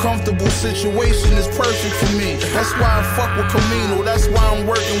uncomfortable situation is perfect for me. That's why I fuck with Camino, that's why I'm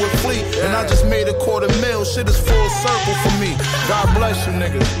working with Fleet. And I just made $250,000, shit is full circle for me. God bless you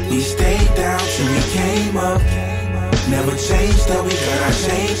niggas. We stayed down till we came up. Never changed though, we got our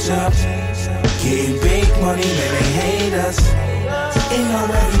chains up. Getting big money, man, they hate us. Ain't no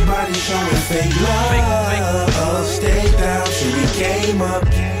everybody showing fake love. Stayed down till we came up.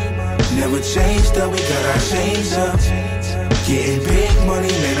 Never changed though, we got our chains up. Getting big money,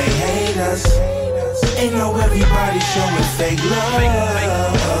 man, they hate us. Ain't no everybody showing fake love.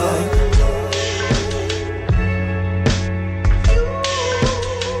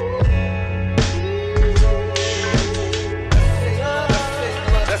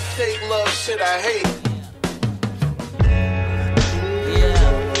 That fake love shit I hate.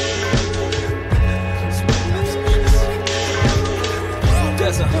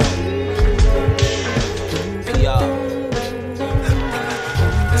 There's a y'all.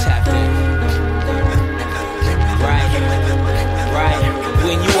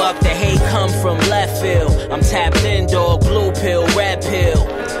 When you up, the hate come from left field. I'm tapped in, dog, blue pill, red pill.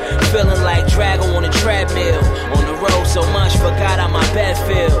 Feeling like Drago on a treadmill. On the road so much, forgot how my bed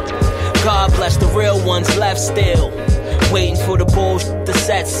feel. God bless the real ones left still. Waiting for the bullshit to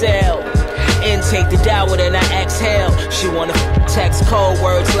set sail. Intake the dower, then I exhale. She wanna text cold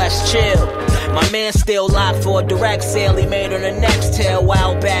words, let's chill. My man still locked for a direct sale. He made on the next tail.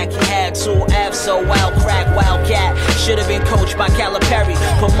 While back, he had 2 F's, so wild crack, wild cat. Should've been coached by Calipari.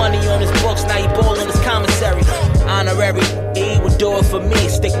 Put money on his books, now he ballin' his commissary. Honorary, he would do it for me.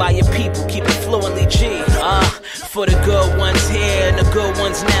 Stick by your people, keep it fluently G. For the good ones here and the good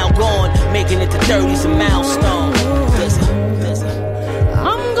ones now gone. Making it to 30's a milestone.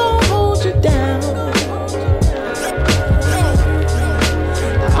 I'm gon' hold you down.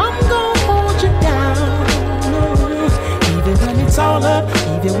 It's all up,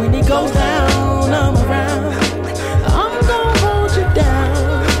 even when it goes down, I'm around. I'm gon' hold you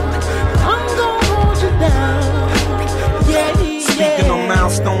down. I'm gon' hold you down. Yeah. Speaking on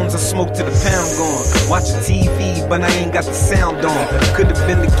milestones, I smoke to the pound gone. Watching TV, but I ain't got the sound on. Could've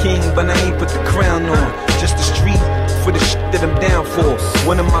been the king, but I ain't put the crown on. Just the street for the shit that I'm down for.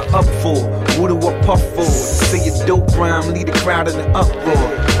 What am I up for? What do I puff for? Say a dope rhyme, lead the crowd in an uproar.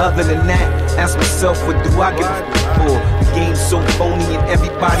 Other than that, ask myself, what do I give a for? The game's so phony and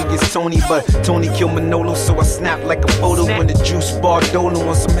everybody is Tony, but Tony killed Manolo, so I snap like a photo when the juice bar Dolo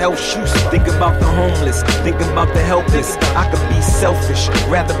on some health shoes. Think about the homeless, think about the helpless. I could be selfish,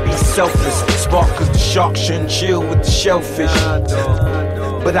 rather be selfless. Spark cause the shark shouldn't chill with the shellfish.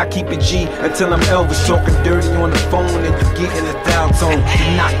 But I keep it G until I'm Elvis, talking dirty on the phone and you get in a dial tone.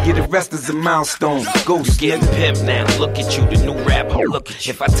 Do not get arrested as a milestone. Ghost, you getting pimp now. Look at you, the new rapper. Look at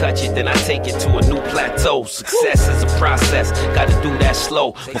you. If I touch it, then I take it to a new plateau. Success is a process, gotta do that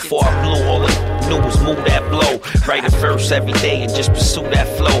slow. Before I blew, all I knew was move that blow. Write it first every day and just pursue that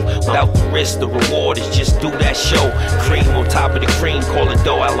flow. Without the risk, the reward is just do that show. Cream on top of the cream, call it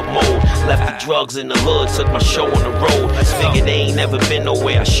dough a la mode. Left the drugs in the hood, took my show on the road. Figured they ain't never been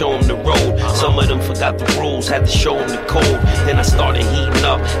nowhere, I show them the road. Some of them forgot the rules, had to show them the code. Then I started heating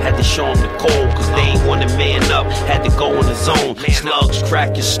up, had to show them the cold. Cause they ain't want to man up, had to go in the zone. Slugs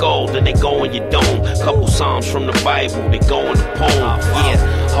crack your skull, then they go in your dome. Couple psalms from the Bible, they go in the poem. Yeah,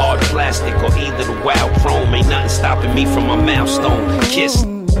 hard plastic or either the wild chrome. Ain't nothing stopping me from my milestone. Kiss.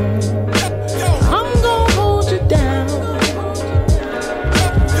 I'm gon' hold you down.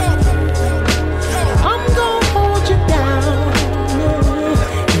 I'm gon' hold you down.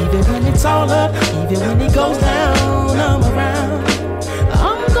 Even when it's all up, even when it goes down, I'm around.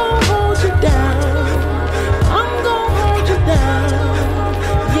 I'm gon' hold you down. I'm gon' hold you down.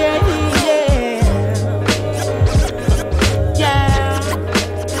 Yeah.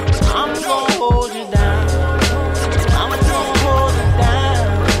 I'm gon' hold you down. I'm gon' hold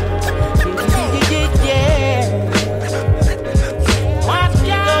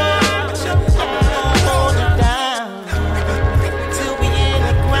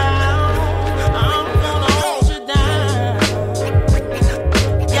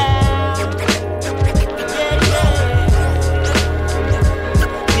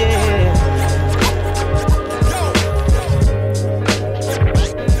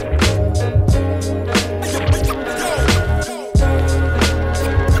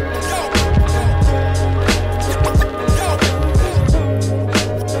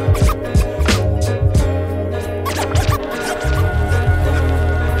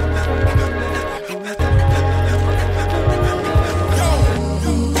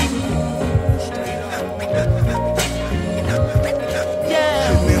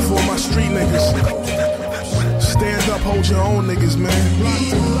on niggas,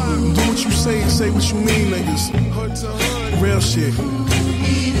 man. Do what you say and say what you mean, niggas. Real shit.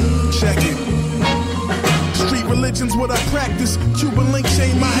 Check it. Street religion's what I practice. Cuban link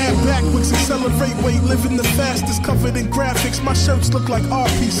chain my hat backwards. Accelerate weight, living the fastest. Covered in graphics, my shirts look like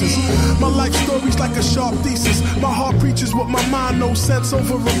art pieces. My life story's like a sharp thesis. My heart preaches what my mind knows, sense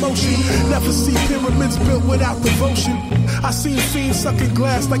over emotion. Never see pyramids built without devotion. I seen fiends sucking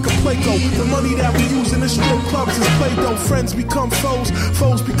glass like a Play-Doh. The money that we use in the strip clubs is Play-Doh. Friends become foes,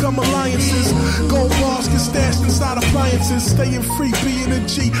 foes become alliances. Gold bars get stashed inside appliances. Staying free, being a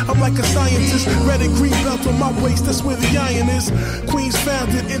G, I'm like a scientist. Red and green belt on my waist, that's where the iron is. Queens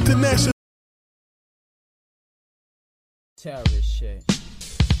founded international. Terrorist shit.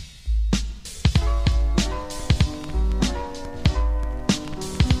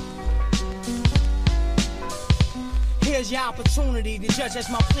 Here's your opportunity to judge as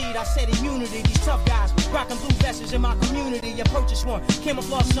my plead. I said immunity. These tough guys rocking blue vests in my community. I purchased one,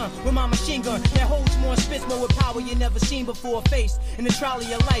 camouflage son with my machine gun that holds more and spits more with power you never seen before. Faced in the trial of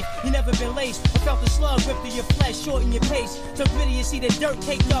your life, you never been laced. I felt the slug rip through your flesh, shorten your pace. Took pity and see the dirt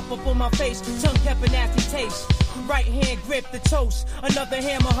caked up on my face. Tongue kept a nasty taste. Right hand grip the toast, another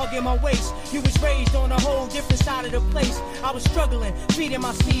hammer hugging my waist. You was raised on a whole different side of the place. I was struggling, feeding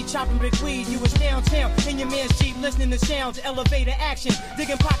my seed, chopping big weed. You was downtown in your man's Jeep, listening to sounds, elevator action,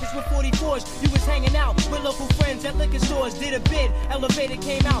 digging pockets with 44s. You was hanging out with local friends at liquor stores. Did a bid, elevator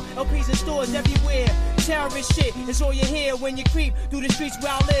came out, LPs in stores everywhere. Terrorist shit is all you hear when you creep through the streets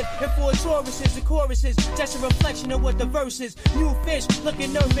where I live. And for choruses and choruses, just a reflection of what the verse is. New fish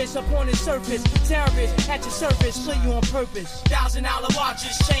looking nervous up on the surface. Terrorists at your service, split you on purpose. $1,000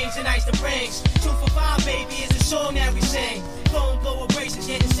 watches, chains and ice to rings. 2 for $5, baby, is the song that we sing. Phone blower braces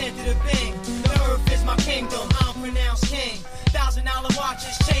getting sent to the Bing. The earth is my kingdom, I'm pronounced king. $1,000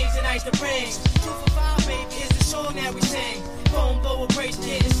 watches, chains and ice to rings. 2 for $5, baby, is the song that we sing. Phone blower braces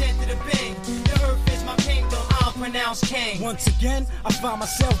getting sent to the Bing. The earth is my kingdom, I'm pronounced king. Once again, I find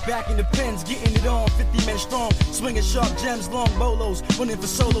myself back in the pens, getting it on, 50 men strong, swinging sharp gems, long bolos, running for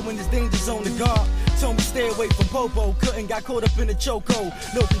solo in this danger zone. The guard told me stay away from Popo, couldn't, got caught up in the chokehold.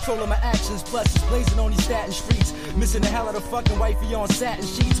 No control of my actions, plus it's blazing on these Staten streets. Missing the hell out of fucking wifey on satin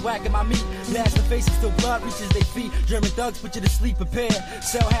sheets, whacking my meat, blasting faces till blood reaches their feet. German thugs put you to sleep, prepare.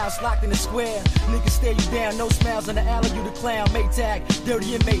 Cell house locked in the square. Niggas stare you down, no smiles on the alley, you the clown. Maytag,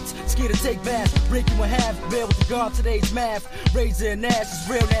 dirty inmates, scared to take baths, break you in half. Bear with the guard, today's math. Razor and ass is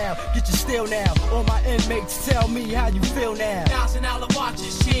real now, get you still now. All my inmates, tell me how you feel now. $1,000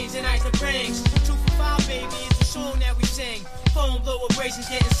 watches, chains and ice and rings. 2 for $5, baby, is the song that we sing. Phone blower braces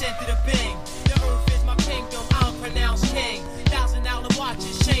getting sent to the Bing. The earth is my kingdom, I'm pronounced king. $1,000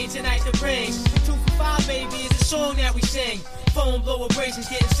 watches, chains and ice and rings. 2 for $5, baby, is the song that we sing. Phone blower braces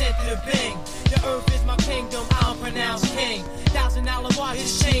getting sent to the Bing. The earth is my kingdom, I'm pronounced king. $1,000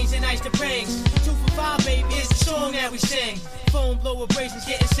 watches, chains and ice to rings. 2 for $5, baby, is the song that we sing. Phone blower braces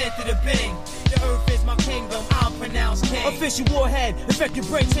getting sent to the Bing. The earth is my kingdom, I'm pronounced king. Official warhead, infect your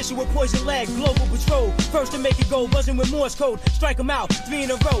brain tissue with poison leg. Global patrol, first to make it go, buzzing with Morse code. Strike them out, 3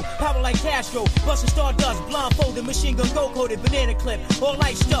 in a row, power like Castro. Busting stardust, blindfolded, machine gun gold-coated, banana clip. All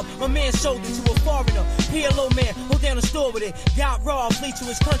iced up, my man sold it to a foreigner. PLO man, hold down the store with it. Got raw, flee to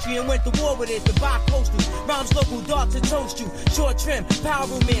his country and went to war with it. The bi-coastal, rhymes local, dark to toast you. Short trim, power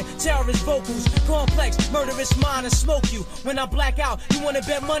man, terrorist vocals. Complex, murderous mind and smoke you. When I black out, you wanna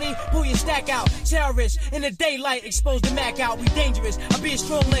bet money? Pull your stack out. Terrorists, in the daylight, expose the Mac out. We dangerous, I be a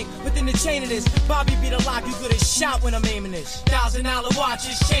strong link within the chain of this. Bobby be the lock, you good as shot when I'm aiming this. $1,000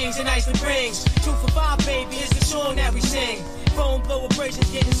 watches, chains and ice and rings. 2 for $5, baby, is the song that we sing. Phone blower braces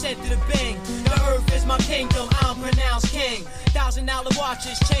getting sent to the Bing. The earth is my kingdom, I'm pronounced king. $1,000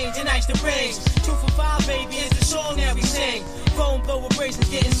 watches, chains and ice to rings. 2 for $5, baby, is the song that we sing. Phone blower braces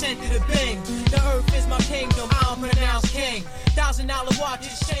getting sent to the Bing. The earth is my kingdom, I'm pronounced king. $1,000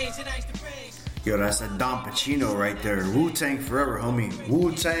 watches, chains and ice to rings. Yo, that's that Don Pacino right there. Wu-Tang forever, homie.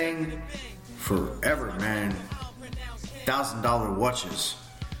 Wu-Tang forever, man. $1,000 watches.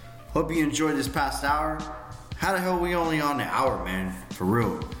 Hope you enjoyed this past hour. How the hell we only on the hour, man? For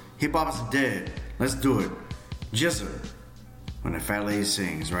real. Hip hop is dead. Let's do it. Jizzer. When the fat lady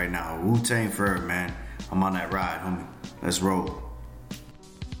sings right now. Wu-Tang forever, man. I'm on that ride, homie. Let's roll.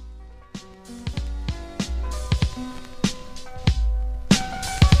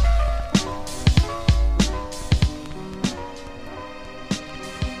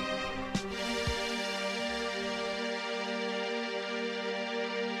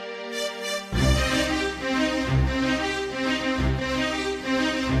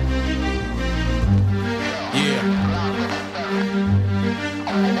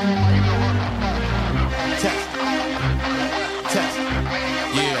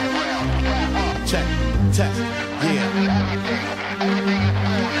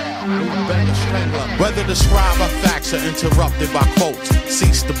 Whether describe our facts or interrupted by quotes,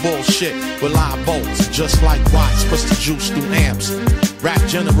 cease the bullshit with live volts. Just like Watts puts the juice through amps. Rap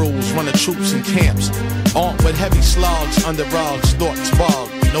generals run the troops in camps. Armed with heavy slugs under rugs, thoughts bug.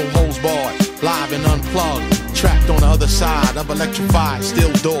 No holes barred, live and unplugged. Trapped on the other side of electrified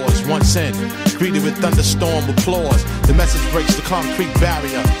steel doors. Once in, greeted with thunderstorm applause. The message breaks the concrete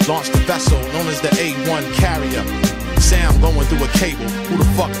barrier. Launched the vessel known as the A1 carrier. Sound going through a cable. Who the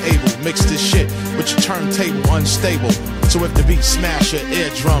fuck able? Mix this shit with your turntable unstable. So if the beat smash your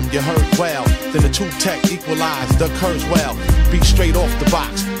eardrum, you heard well. Then the two tech equalize, the curves well. Beat straight off the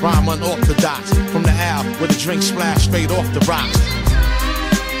box, rhyme unorthodox. From the Al, where the drink splash straight off the rocks.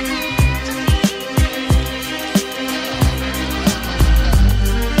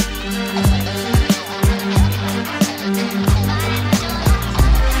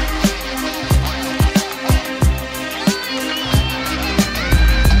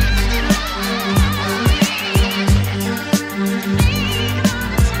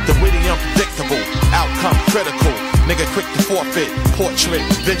 Critical, nigga quick to forfeit, portrait,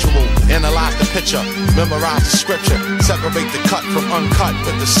 visual, analyze the picture, memorize the scripture, separate the cut from uncut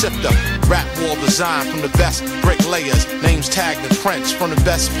with the sifter, rap wall design from the best bricklayers, names tagged in French from the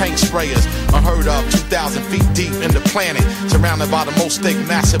best paint sprayers, unheard of 2,000 feet deep in the planet, surrounded by the most thick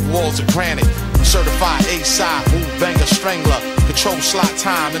massive walls of granite, certified A-side, move banger strangler, control slot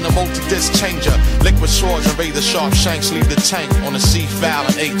time in the multi-disc changer, liquid swords and razor sharp shanks leave the tank on the sea foul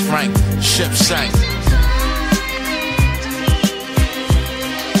and 8th rank, ship sank.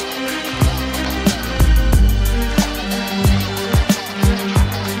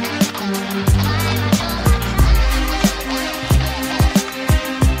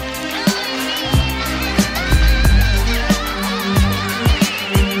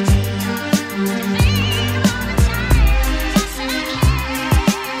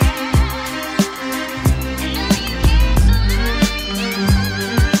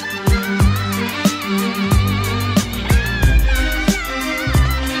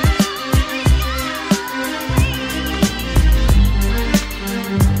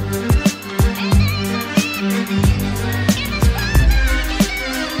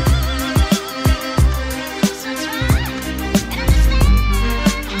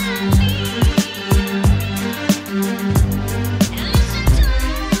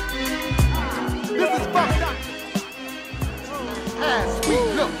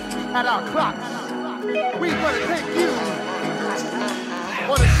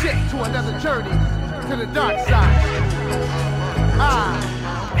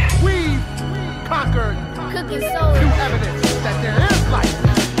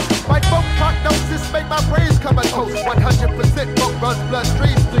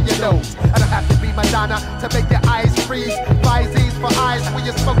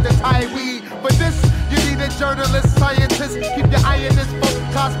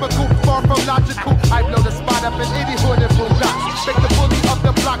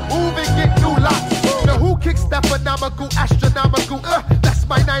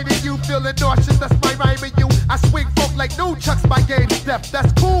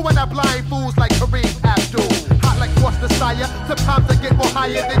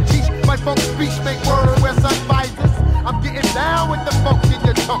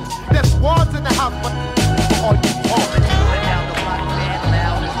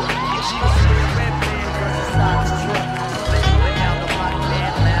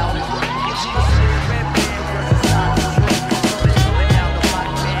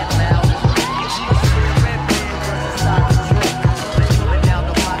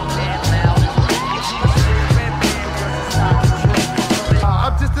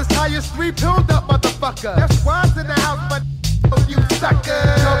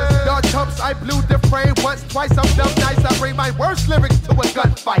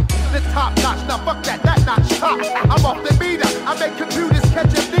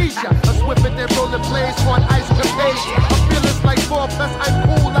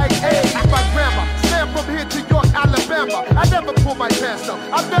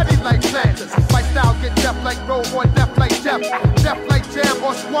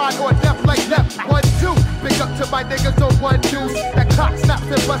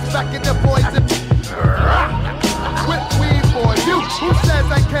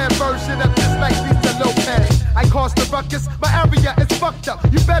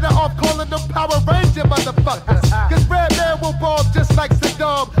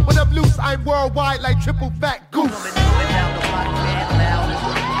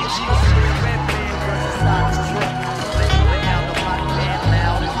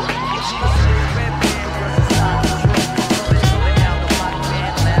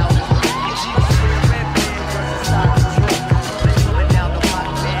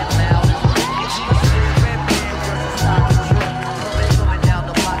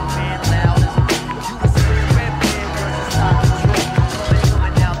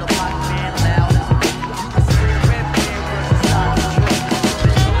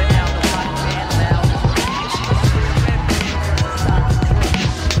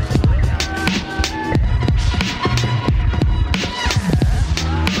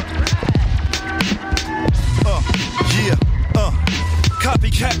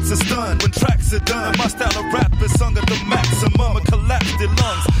 gets it done. My style of rap is sung at the maximum. I collapse the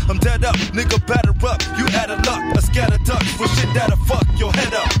lungs. I'm dead up, nigga, batter up. You out of luck, I scatter ducks for shit that'll fuck your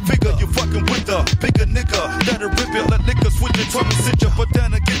head up. Figure you fucking with a bigger nigga that'll rip you, let liquor switch your tongue and sit you, but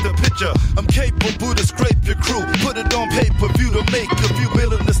then I get the picture. I'm capable to scrape your crew, put it on pay-per-view to make a few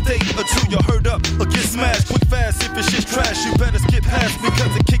million a state or two. You heard up or get smashed quick fast. If your shit's trash, you better skip past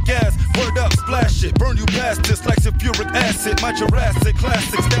because it kick ass. Word up, splash it, burn you bastards like sulfuric acid. My Jurassic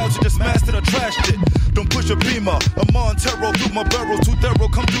classic styles, you just mastered or trashed it. Don't push a beamer, a Montero through my barrel, too thorough.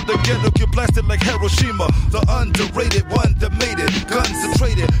 Come through the ghetto, get blasted like Hiroshima. The underrated one that made it,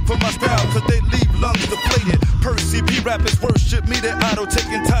 concentrated for my style, cause they leave lungs deflated. Percy P rappers worship me, they idol,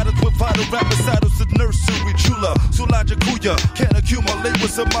 taking titles with vital rappers, idols to nursery jeweler. Sulaja Kuya, can't accumulate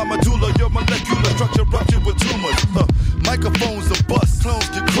with some medulla. Your molecular structure ruptured with tumors. Microphones are bust, clones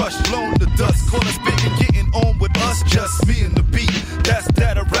get crushed, blown to dust. Call it spitting, getting on with us, just me and the beat. That's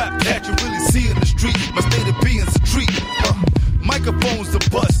that a rap cat you really see in the street. My state of being's a treat. Microphones are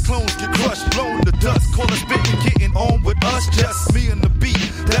bust, clones get crushed, blown to dust. Call it spitting, getting on with us, just me and the beat.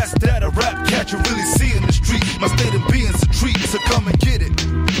 That's that a rap cat you really see in the street. My state of being's a treat, so come and get it.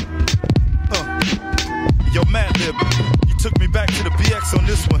 Yo, Madlib, you took me back to the BX on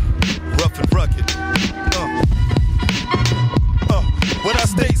this one. Rough and rugged. What I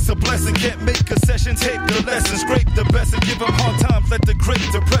state's a blessing, can't make concessions, take the lesson, scrape the best and give them hard times, let the great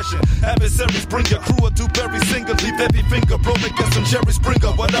depression. Adversaries bring your crew a dewberry singer, leave every finger, bro, make us some Jerry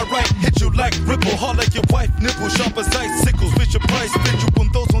Springer. What I write, hit you like ripple, hard like your wife, nipple, sharp as icicles, with your price, fit you when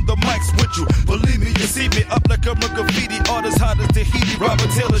those on the mics with you. Believe me, you see me up like a graffiti artist, hot as Tahiti,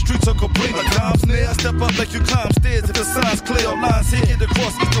 Robert Taylor, streets are complete. Times near, step up like you climb stairs, if the signs clear, lines hit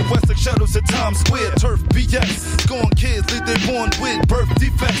across east and west like shadows at Times Square. Turf BX, scorn kids, leave they born with birth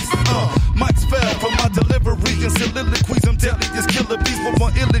defects. Mike's fell from my delivery and soliloquies. I'm deadly, this killer beast with my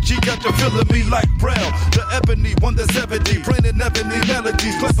energy. Got you feeling me like Braille. The ebony, one that's ebony. Brandon ebony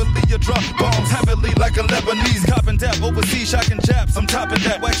melodies. Cleverly, you drop bombs heavily like a Lebanese. Copping dap overseas, shocking chaps. I'm topping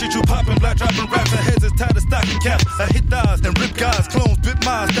that. Wax shit you popping, black dropping raps. And heads is tied to stocking caps. I hit thighs and rip guys. Clones, bit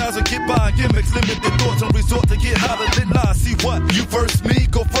minds. Styles will get by. Gimmicks, limited thoughts and resort to get hotter than lies. See what? You verse me,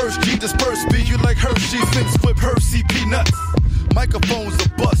 go first. G disperse. Be you like Hershey's. Mixed with Hershey peanuts. Microphones are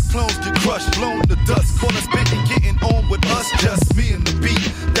bust, clones get crushed, blown to dust. Call it spitting, getting on with us, just me and the beat.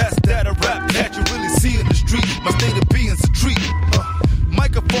 That's that a rap cat you really see in the street. My state of being's a treat.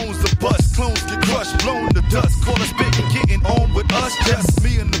 Microphones are bust, clones get crushed, blown to dust. Call it spitting, getting on with us, just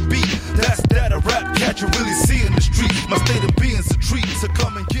me and the beat. That's that a rap cat you really see in the street. My state of being's a treat, so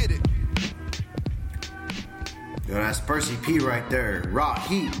come and get it. Yo, that's Percy P right there. Raw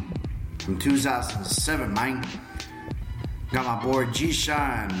Heat from 2007, man. Got my boy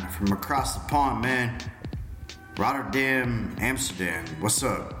G-Shine from across the pond, man. Rotterdam, Amsterdam. What's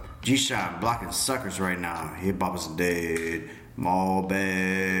up? G-Shine blocking suckers right now. Hip hop is dead.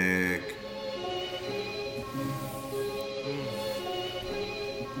 Malbec.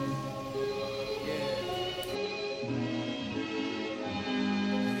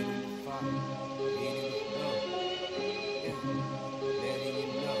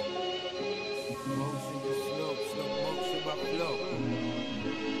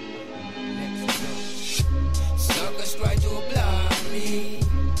 Suckers try to block me,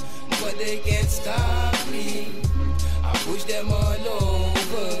 but they can't stop me. I push them all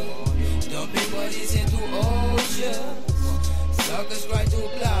over, dumping bodies into oceans. Suckers try to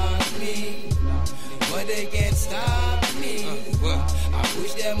block me, but they can't stop me. I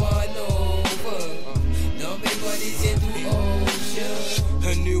push them all over, dumping bodies into oceans.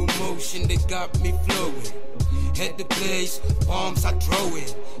 A new motion that got me flowing. Hit the place, bombs I throw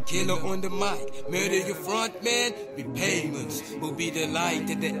it. Killer on the mic, murder your front man. Repayments will be the light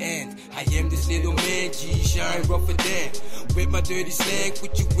at the end. I am this little man, G-Shine rougher than. With my dirty slang,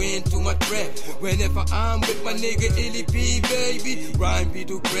 put you into my trap. Whenever I'm with my nigga Illy P, baby. Rhyme be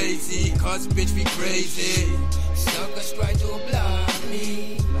too crazy, cause bitch be crazy. Suckers try to block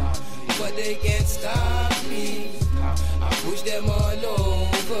me, but they can't stop me. I push them all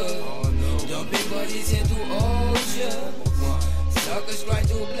over, dumping bodies into ocean. Suckers try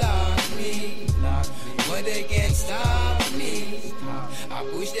to block me, but they can't stop me. I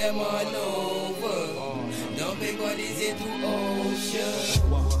push them all over, dumping bodies into ocean.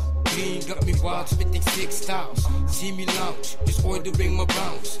 Green got me wild, spitting 6 styles. See me lounge, just ordering my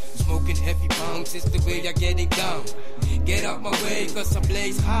bounce. Smoking heavy pounds, it's the way I get it down. Get out my way, cause I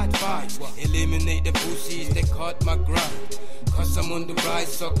blaze hot vibes. Eliminate the pussies that caught my grind. Cause I'm on the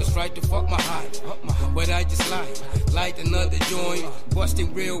rise, suckers try to fuck my hype. But I just light another joint.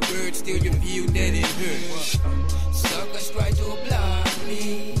 Busting real words, still you feel that it hurts. Suckers try to block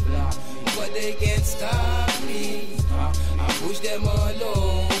me, but they can't stop me. I push them all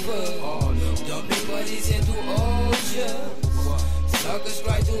over, dumping bodies into ocean. Suckers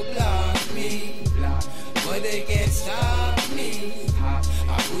try to block me, but they can't stop me.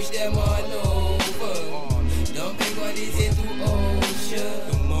 I push them all over, dumping bodies into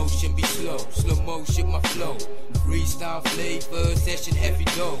ocean. The motion be slow motion my flow. Freestyle flavor, session heavy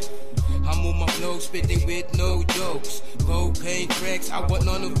dough. I'm on my flow, spitting with no jokes. Cocaine tracks, I want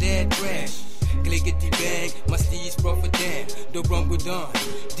none of that trash. Clickety bang, my steeds profit damn. The run with on,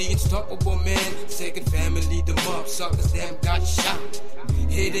 the unstoppable man. Second family, the mob suckers damn got shot.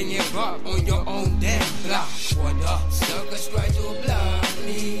 Hitting it rock on your own damn block. What up? Suckers try to block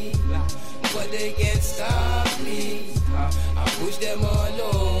me, but they can't stop me. I push them all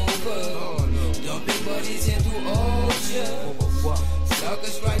over, dumping bodies into ocean.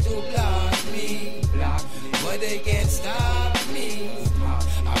 Suckers try to block me, but they can't stop me.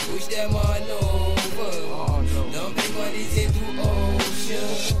 I push them all over, dumping bodies into ocean.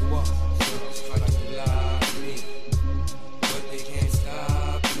 Suckers try to block me, but they can't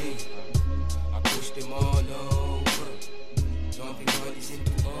stop me. I push them all over, dumping bodies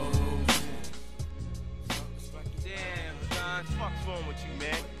into ocean. Damn, Don, fuck's wrong with you,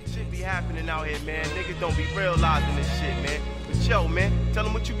 man? Shit be happening out here, man. Niggas don't be realizing this shit, man. But yo, man, tell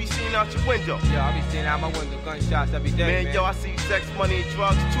them what you be seeing out your window. Yo, I be seeing out my window gunshots every day, man. Yo, I see sex, money, and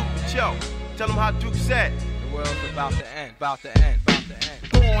drugs too. But yo, tell them how Duke said. The world's about to end, about to end, about to end.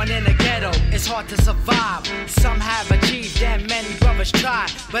 Born in the ghetto, it's hard to survive. Some have achieved and many brothers try,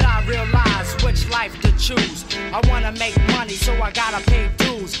 but I realize which life to choose. I wanna make money, so I gotta pay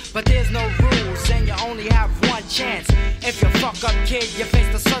dues. But there's no rules, and you only have one chance. If you fuck up, kid, you face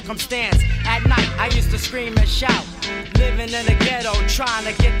the circumstance. At night, I used to scream and shout, living in the ghetto, trying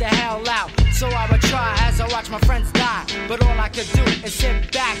to get the hell out. So I would try as I watch my friends die, but all I could do is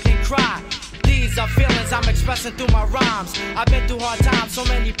sit back and cry. These are feelings I'm expressing through my rhymes. I've been through hard times, so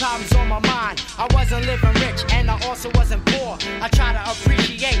many problems on my mind. I wasn't living rich, and I also wasn't poor. I try to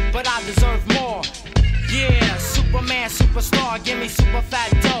appreciate, but I deserve more. Yeah, Superman, superstar, give me super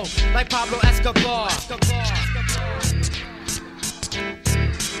fat dough, like Pablo Escobar.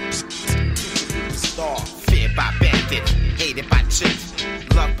 Feared by bandits, hated by chicks,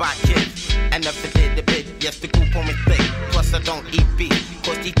 loved by kids. I never did a bit, yes, the group on me thick. Plus I don't eat beef,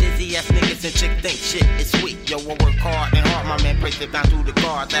 cause these dizzy ass niggas and chicks think shit is sweet. Yo, I work hard and hard, my man breaks it down through the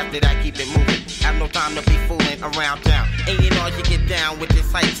cards. After that, keep it moving, have no time to be fooling around town. Ain't it all you get down with this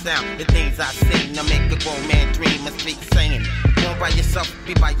hype sound? The things I seen, I make a grown man dream and speak saying, born by yourself,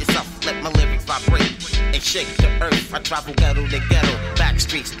 be by yourself, let my lyrics vibrate and shake the earth. I travel ghetto to ghetto, back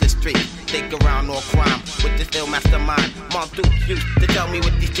streets to street, think around all crime with this ill mastermind. Mom Duke used to tell me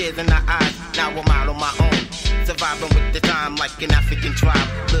with these tears in her eyes, now I'm out on my own, surviving with the time like an African tribe.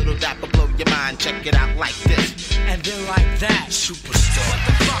 Little dapper blow your mind, check it out like this, and then like that. Superstar. What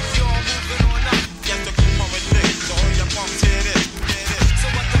the fuck, y'all moving on up? Yes, the group on with this, so all your punks hear this. So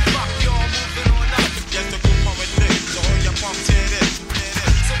what the fuck, y'all moving on up? Yes, the group on with this, so all your punks hear this.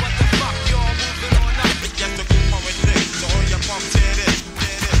 So what the fuck, y'all moving on up? Yes, the group on with this, so all your punks hear this.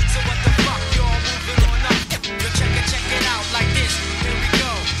 So what the fuck, y'all moving on up? Yo, check it out like this. Here we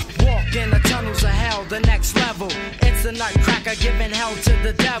go. Walk in the tunnels of hell, the next level. It's a nutcracker giving hell to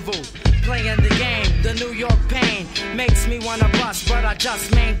the devil. Playing the game, the New York pain makes me wanna bust, but I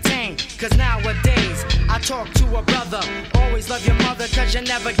just maintain. Cause nowadays, I talk to a brother. Always love your mother, cause you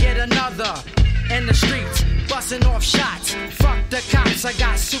never get another. In the streets, busting off shots. Fuck the cops, I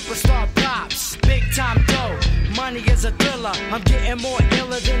got superstar props. Big time dough, money is a thriller. I'm getting more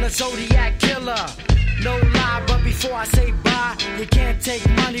iller than a Zodiac killer. No lie, but before I say bye, you can't take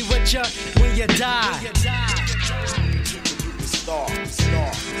money with you when you die.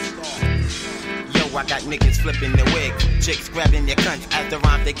 Yo, I got niggas flipping their wig, chicks grabbing their cunts. As the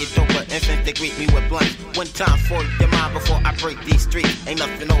rhyme they get over, infants they greet me with blunts. One time for your mind before I break these streets. Ain't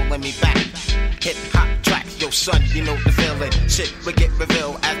nothing holding me back. Hip hop tracks, yo son, you know the feeling. Shit will get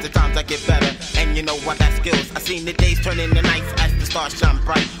revealed as the times I get better. And you know I got skills. I seen the days turn into nights as the stars shine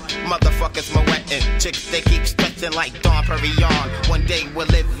bright. Motherfuckers my wetting, chicks they keep stretching like Dawn Perignon. One day we'll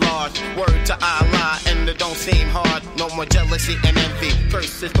live large, word to Allah, and it don't seem hard. No more jealousy and envy.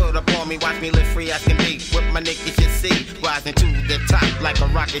 Curses put upon me, watch me live free as can be. With my niggas you see, rising to the top like a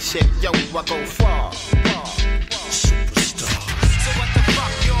rocket ship. Yo, I go far. Superstar. So what the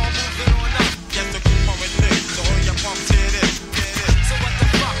fuck, y'all moving on up? Yes, the group on with this, so all your punks hear this. So what the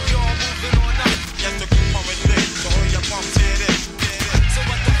fuck, y'all moving on up? Yes, the group on with this, so all your punks hear this. So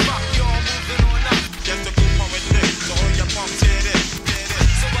what the fuck, y'all moving on up? Yes, the group on with this, so all your punks hear this.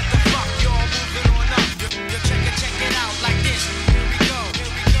 So what the fuck, y'all moving on up? Yo, check it out like this. Here we go.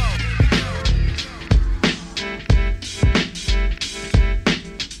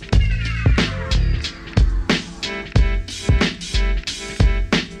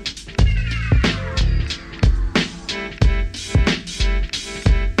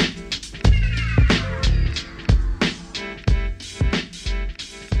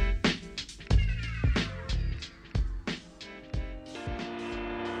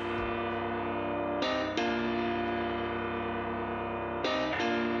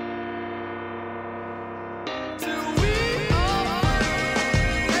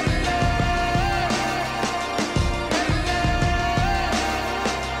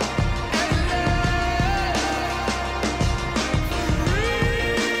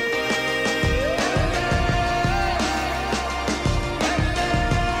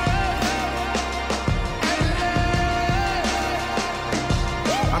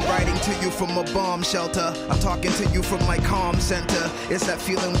 to you from a bomb shelter. I'm talking to you from my calm center. It's that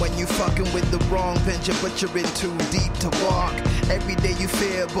feeling when you fucking with the wrong venture, but you're in too deep to walk. Every day you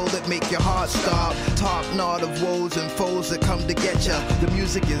fear a bullet make your heart stop. Top knot of woes and foes that come to get ya. The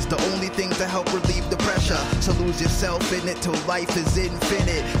music is the only thing to help relieve the pressure. So lose yourself in it till life is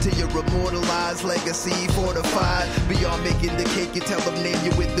infinite. Till your immortalized legacy fortified. Beyond making the cake, you tell them name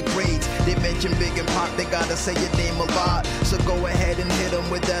you with the greats. They mention Big and Pop, they gotta say your name a lot. So go ahead and hit them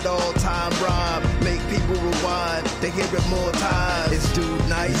with that all-time rhyme. Make people rewind, they hear it more times. It's Dude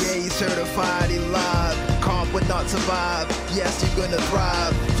Nice, yeah, he's certified, he live. Comp would not survive, yes, you're gonna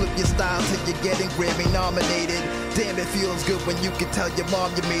thrive. Flip your style till you're getting Grammy nominated. Damn, it feels good when you can tell your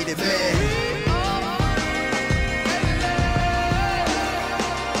mom you made it, man.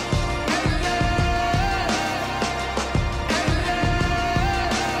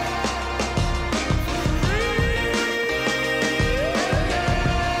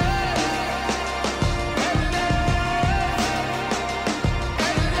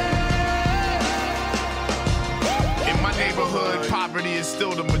 Is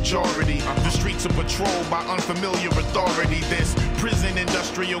still the majority. The streets are patrolled by unfamiliar authority. This prison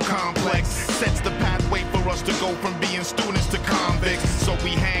industrial complex sets the pathway for us to go from being students to convicts. So we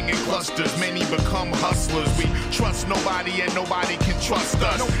hang in clusters, many become hustlers. We trust nobody and nobody can trust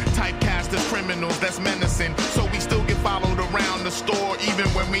us. Typecast as criminals, that's menacing. So we still get followed around the store even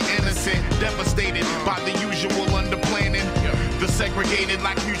when we innocent. Devastated by the usual underplanning. The segregated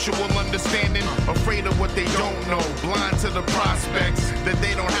lack mutual understanding. Afraid of what they don't know. Blind to the prospects. That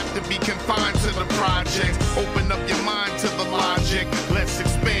they don't have to be confined to the projects. Open up your mind to the logic. Let's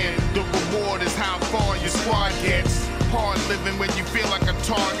expand. The reward is how far your squad gets. Hard living when you feel like a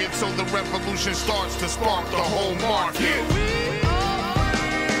target. So the revolution starts to spark the whole market.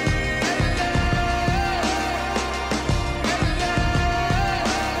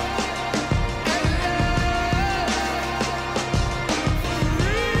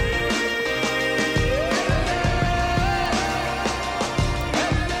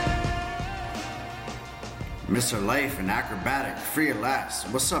 Mr. Life and Acrobatic, free at last.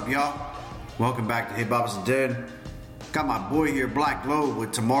 What's up, y'all? Welcome back to Hip Hop is Dead. Got my boy here, Black Globe,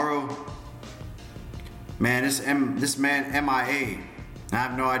 with Tomorrow. Man, this man MIA. I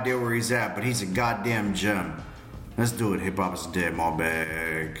have no idea where he's at, but he's a goddamn gem. Let's do it. Hip Hop is Dead, my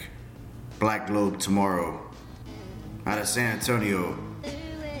bag. Black Globe, Tomorrow. Out of San Antonio.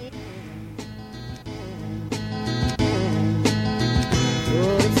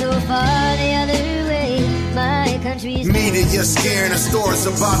 Oh, so far the other way. My country's media scaring the stores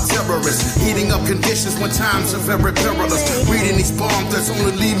about terrorists, heating up conditions when times are very perilous. Reading these bombs that's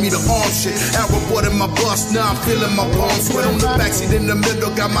only lead me to arm shit. Arrow board in my bus, now I'm feeling my palms sweat on the backseat in the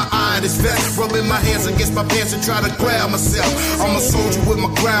middle. Got my eye in this vest, rubbing my hands against my pants and try to grab myself. I'm a soldier with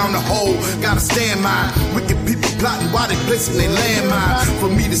my ground to hold, gotta stand mine. Wicked people plotting while they placing they landmine for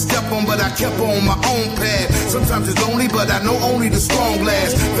me to step on, but I kept on my own path. Sometimes it's lonely, but I know only the strong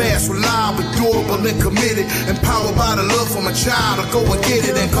last. Fast, reliable, durable, and committed. Empowered by the love for my child, I go and get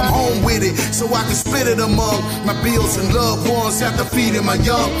it and come home with it, so I can split it among my bills and loved ones after feeding my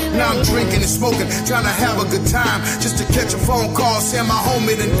young. Now I'm drinking and smoking, trying to have a good time, just to catch a phone call saying my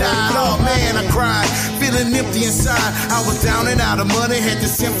homie done died. Oh man, I cried, feeling empty inside. I was down and out of money, had to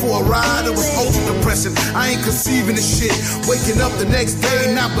send for a ride. It was ultra depressing, I ain't conceiving this shit. Waking up the next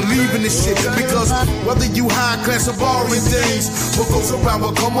day, not believing this shit. Because whether you high class or borrowing things, what goes around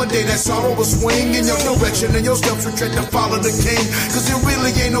will come one day. That sorrow will swing in your direction, and your steps will tread to follow the king. Cause there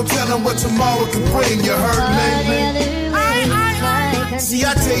really ain't no telling what tomorrow can bring. You heard me? See,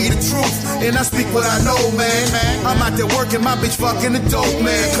 I tell you the truth, and I speak what I know, man. I'm out there working, my bitch fucking the dope,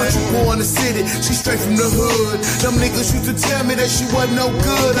 man. Country boy in the city, she straight from the hood. Them niggas used to tell me that she wasn't no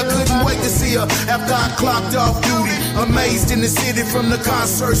good. I couldn't wait to see her after I clocked off duty. Amazed in the city from the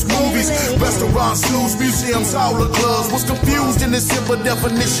concerts, movies, restaurants, zoos, museums, all the clubs. Was confused in the simple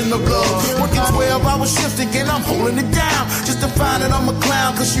definition of love. Working 12-hour shifts again, I'm holding it down. Just to find that I'm a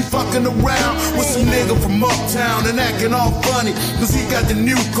clown, cause she fucking around with some nigga from uptown and acting all funny. Cause he got the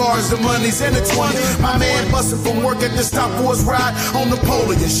new cars, the monies, and the 20s. My man busting from work at the stop for his ride on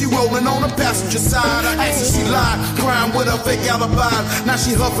Napoleon. She rolling on the passenger side. I asked her she lied, crying with her fake alibi. Now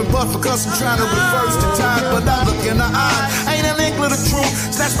she huffing buff because I'm trying to reverse the tide. But I look in her eye, ain't an inkling of truth.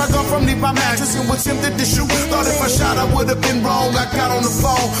 Snatched my gun from beneath my mattress and was tempted to shoot. Thought if I shot I would have been wrong. I got on the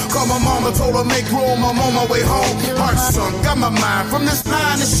phone, called my mama, told her make room. I'm on my way home. Heart sunk, got my mind from this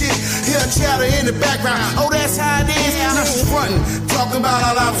line and shit. Hear chatter in the background. Oh, that's how it is. Now she's frontin', talking about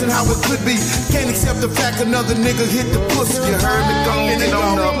our lives and how it could be. Can't accept the fact another nigga hit the pussy. You heard me? Go in it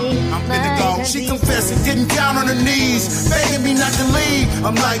on up. I'm finna go. She confessing, getting down on her knees, begging me not to leave. A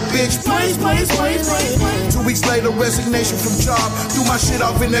I'm like, bitch, please. 2 weeks later, resignation from job. Do my shit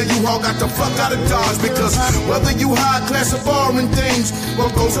off in there, U-Haul, got the fuck out of Dodge. Because whether you high class or foreign things,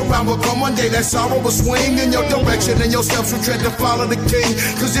 what goes around will come one day. That sorrow will swing in your direction, and your steps will tread to follow the king.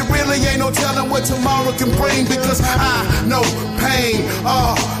 Cause it really ain't no telling what tomorrow can bring. Because I know pain,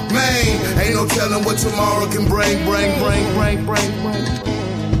 oh man, ain't no telling what tomorrow can bring.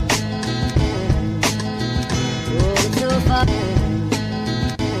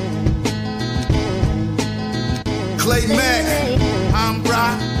 Clay Mack, I'm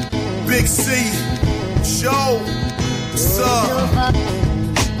Rock, Big C, Joe, what's up?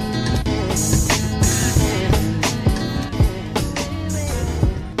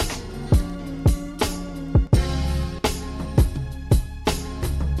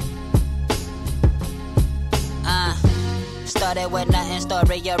 Started with nothing,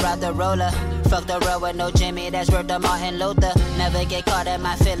 story about the roller. Fuck the road with no Jimmy, that's worth the Martin Luther. Never get caught in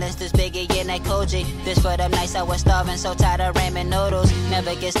my feelings, this Biggie and that Koji. This for them nights I was starving, so tired of ramen noodles.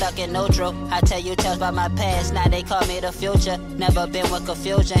 Never get stuck in neutral. I tell you tales about my past, now they call me the future. Never been with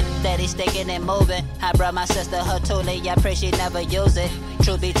confusion, steady sticking and moving. I brought my sister her toolie, I pray she never use it.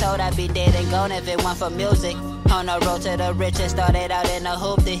 Truth be told, I'd be dead and gone if it weren't for music. On the road to the riches, started out in a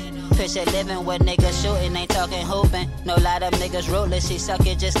hoopty. Picture living with niggas shooting, ain't talking hooping. No lot of niggas rootless, she suck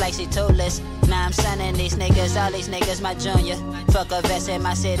it just like she toothless. Now I'm sunning these niggas, all these niggas my junior. Fuck a vest in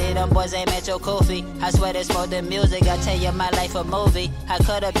my city, them boys ain't met your Kofi. I swear this more than music, I tell you my life a movie. I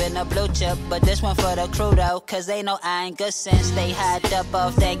could've been a blue chip, but this one for the crew though. Cause they know I ain't good since they hyped up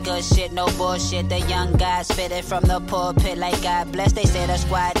off that good shit, no bullshit. The young guys spit it from the pulpit like God bless. They say the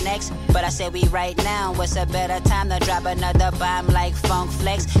squad next, but I said we right now. What's a better time to drop another bomb like Funk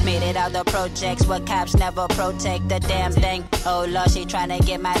Flex? Made it out the projects where cops never protect the damn thing. Oh Lord, she tryna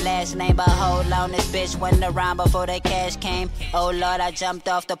get my last name, but hold on, this bitch went around before the cash came. Oh Lord, I jumped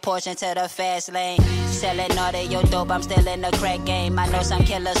off the porch into the fast lane. Selling all the yo dope, I'm still in the crack game. I know some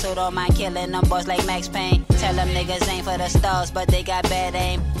killers who don't mind killing them boys like Max Payne. Tell them niggas ain't for the stars, but they got bad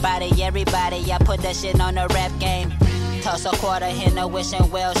aim. Body everybody, I put that shit on the rap game. Toss a quarter in the wishing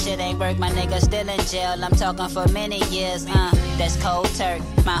well, shit ain't work, my nigga still in jail. I'm talking for many years, that's cold turk.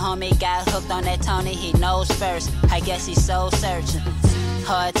 My homie got hooked on that Tony, he knows first. I guess he's soul searching.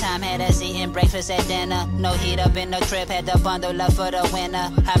 Hard time had us eating breakfast at dinner. No heat up in the crib, had to bundle up for the winter.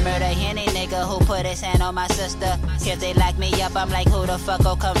 I murder any nigga who put his hand on my sister. If they lock me up, I'm like, who the fuck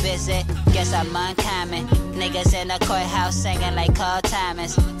gon' come visit? Guess I'm uncommon. Niggas in the courthouse singing like Carl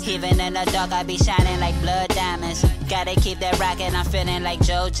Thomas. Even in the dark, I be shining like blood diamonds. Gotta keep that rockin', I'm feeling like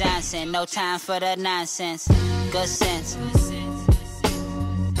Joe Johnson. No time for the nonsense, good sense.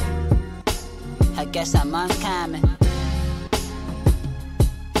 I guess I'm uncommon.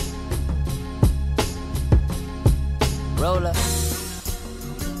 Roller.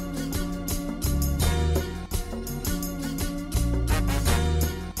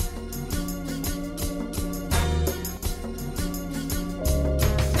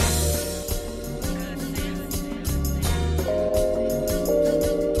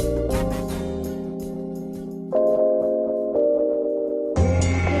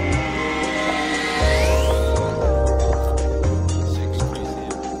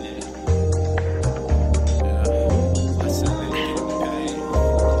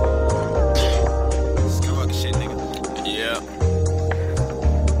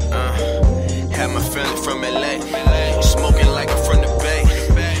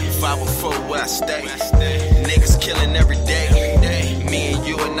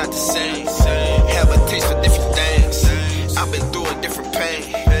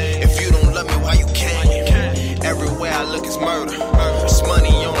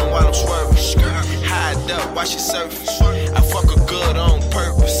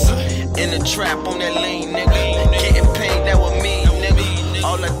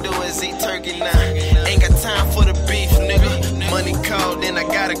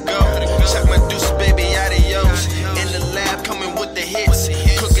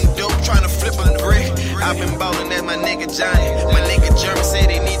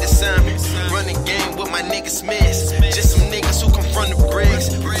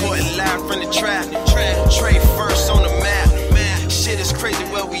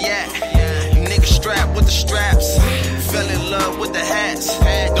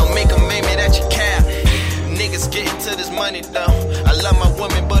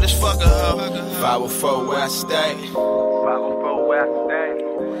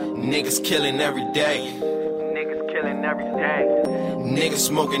 Killing every day. Niggas killing every day. Niggas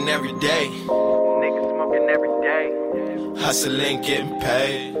smoking every day. Niggas smoking every day. Hustling, getting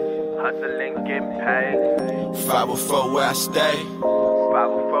paid. Hustling, getting paid. 504 where I stay.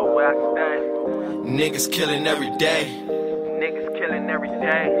 504 where I stay. Niggas killing every day. Niggas killing every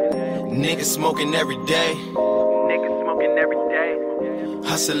day. Niggas smoking every day. Niggas smoking every day.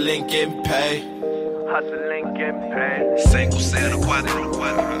 Hustling, getting paid. Hustling, getting paid. 504,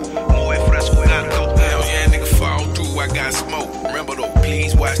 muy fresco, gato. Hell yeah, nigga, fall through, I got smoke. Remember though,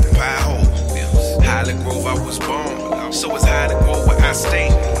 please watch the pie hole. Highland Grove, I was born. So it's Highland Grove where I stay.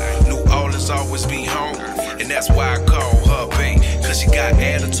 New Orleans always be home. And that's why I call her babe. Cause she got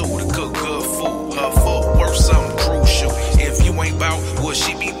attitude to cook good food. Her footwork something crucial. If you ain't bout, what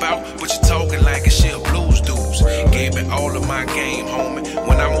she be bout? But you talking like a shit blues dudes. Gave it all of my game, homie.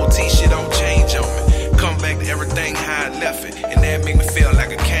 When I'm on T, shit don't change on me. Come back to everything how I left it. And that make me feel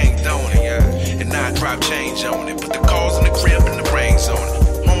like a king, don't it? Yeah. And now I drop change on it. Put the cars in the crib and the brains on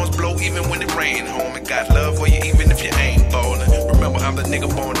it. Horns blow even when it rain, homie. Got love for you even if you ain't ballin'. Remember I'm the nigga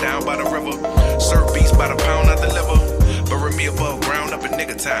born down by the river. Serve beats by the pound, I deliver. Bury me above ground up in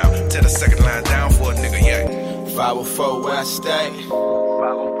nigga town. Tell the second line down for a nigga, yeah. 504 where I stay.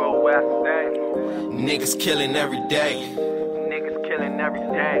 504 where I stay. Niggas killing every day. Niggas killing every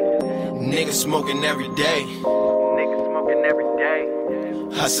day. Niggas smoking every day. Niggas smoking every day.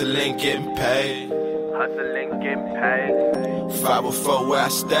 Hustling, getting paid. Hustling, getting paid. 504 where I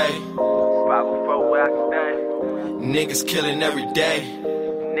stay. 504 where I stay. Niggas killing every day.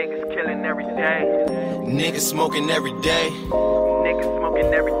 Niggas killing every day. Niggas smoking every day. Niggas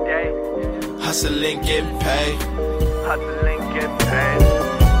smoking every day. Hustling, getting paid. Hustling, getting paid.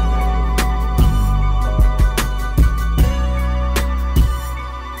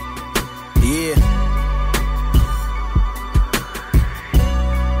 Yeah.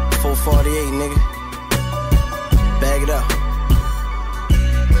 448, nigga. Bag it up.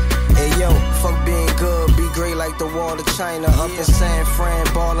 Hey yo, fuck being good, be great like the wall of China. Up in San Fran,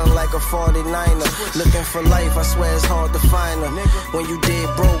 ballin' like a 49er. Looking for life, I swear it's hard to find her. When you dead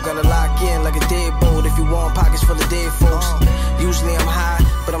broke, gotta lock in like a deadbolt. If you want pockets full of dead folks. Usually I'm high,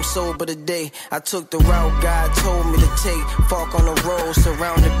 but I'm sober today. I took the route God told me to take. Falk on the road,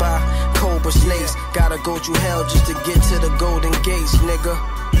 surrounded by cobra snakes. Gotta go through hell just to get to the golden gates, nigga.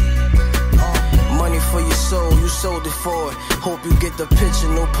 Money for your soul, you sold it for it. Hope you get the picture,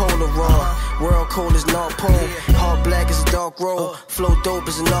 no Polaroid. World cold as North Pole, heart black as a dark road. Flow dope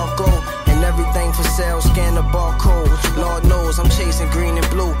as a North Gold. And everything for sale, scan the barcode. Lord knows I'm chasing green and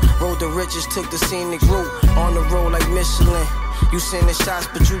blue. Road the riches, took the scenic route. On the road like Michelin. You sending shots,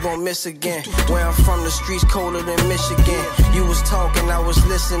 but you gon' miss again. Where I'm from, the streets colder than Michigan. You was talking, I was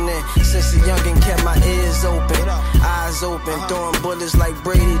listening. Since a youngin' kept my ears open, eyes open, throwing bullets like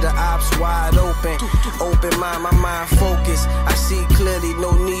Brady. The ops wide open. Open mind, my mind focused. I see clearly,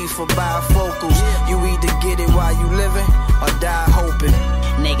 no need for bifocals. You either get it while you living or die hoping.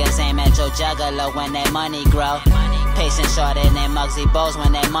 Niggas aim at your juggalo when they money grow. Pacing shorter than Muggsy Bogues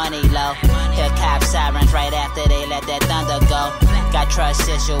when they money low. Hear cop sirens right after they let that thunder go. Got trust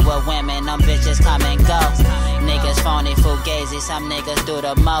issue with women, them bitches come and go. Niggas phony, fugazi, some niggas do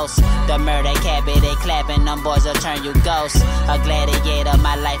the most. The murder cabbie, they clapping, them boys will turn you ghost. A gladiator,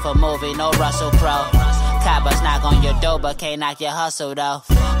 my life a movie, no Russell Crowe. Coppers knock on your door, but can't knock your hustle though.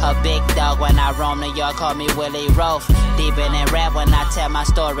 A big dog when I roam New York, call me Willie Roaf. Deep in rap when I tell my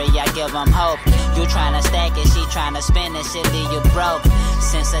story, I give them hope. You tryna stack it, she tryna spin it, shit leave you broke.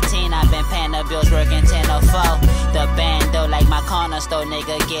 Since a teen, I've been paying the bills, working 10 or 4. The bando like my corner store,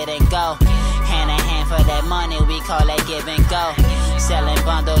 nigga, get and go. Hand in hand for that money, we call that give and go. Selling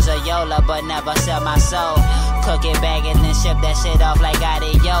bundles of Yola, but never sell my soul. Cook it, bag it, then ship that shit off like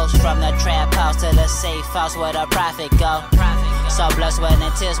adios. From the trap house to the safe house where the profit go. So blood, sweat,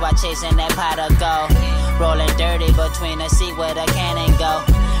 and tears while chasing that pot of gold. Rolling dirty between the seat where the cannon go.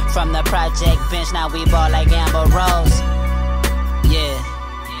 From the project bench, now we ball like Amber Rose. Yeah.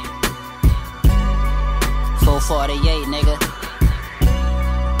 448, nigga.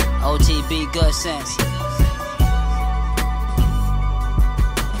 OTB, good sense.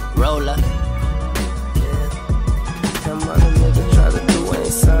 Roller. Some other nigga try to do ain't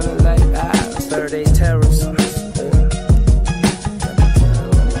sounding like ours. Third-day terrorists.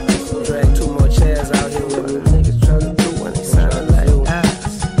 Drag 2 more chairs out here with me. Niggas try to do ain't sounding like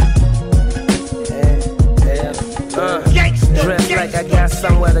ours. Dressed like I got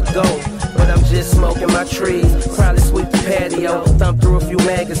somewhere to go. But I'm just smoking my trees. Probably sweep the patio, thumb through a few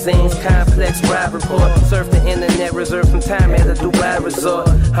magazines. Complex ride report, surf the internet, reserve some time at a Dubai resort.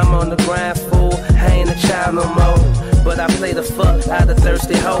 I'm on the grind, fool, I ain't a child no more. but I play the fuck out of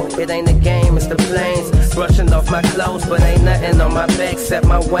thirsty hoe. It ain't a game, it's the planes. Brushing off my clothes, but ain't nothing on my back except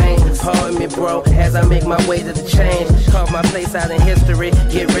my wang. Pardon me, bro, as I make my way to the change. Carve my place out in history,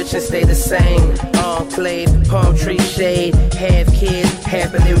 get rich and stay the same. Enclave, palm tree shade, half kids,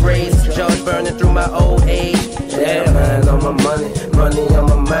 happily raised. Jaws burning through my old age. Yeah, man, on my money, money on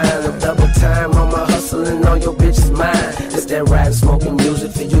my mind. A double time on my hustle and all your bitches mine. It's that ride smoking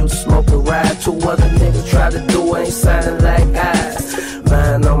music for you to smoke and ride. Two other niggas try to do ain't signing like eyes.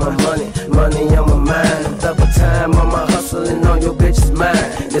 Mine on my money, money on my mind. A double time on my hustle and all your bitches mine.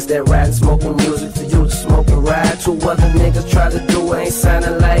 It's that ride smoking music for you to smoke and ride. Two other niggas try to do ain't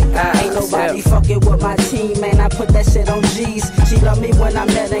signing like eyes. Ain't nobody fucking with my team, man. I put that shit on G's. She love me when I'm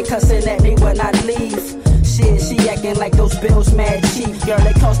dead and cussing at me when I leave. Shit, she acting like those bills mad cheap. Girl,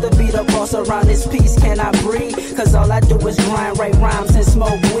 it costs to be the boss around this piece. Can I breathe? Cause all I do is grind, write rhymes and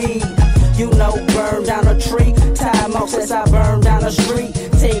smoke weed. You know, burn down a tree. Time off since I burn down the street.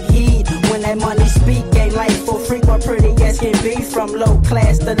 Take heed when that money speak. Ain't life for free, what pretty as can be. From low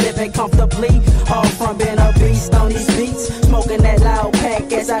class to living comfortably. All from being a beast on these beats. Smoking that loud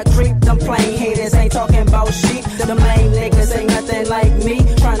pack as I creep. Them plain haters ain't talking about sheep. Them lame niggas ain't nothing like me.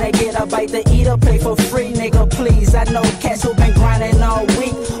 Tryna get a bite to eat or play for free, nigga, please. I know cats who been grinding all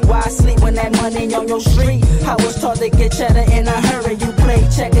week. Why sleep when that money on your street? I was taught to get cheddar in a hurry. You play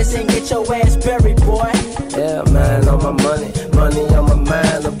checkers and get your ass buried, boy. Yeah, man, on my money, money on my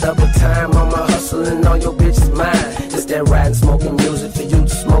mind. I'm double time on my hustle and all your bitches mine. It's that riding, smoking music for you to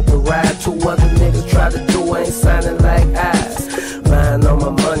smoke and ride. Two other niggas try to do ain't signing like eyes. Mine on my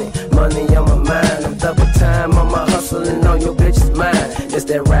money, money on my mind. I'm double time on my hustle and all your bitches mine. It's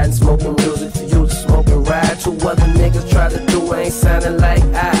that riding, smoking music for you to smoke and ride. Two other niggas try to do ain't signing like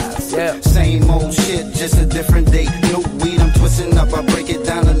eyes. Yeah. Same old shit, just a different day. No weed, I'm twisting up. I break it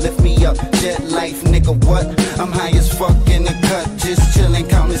down and lift me up. Jet life, nigga, what? I'm high as fuck in the cut, just chillin',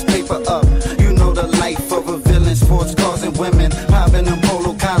 count this paper up. You know the life of a villain, sports cars and women. Poppin' them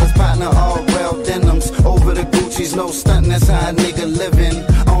polo collars, partner, all real denims. Over the Gucci's, no stuntin', that's how a nigga livin'.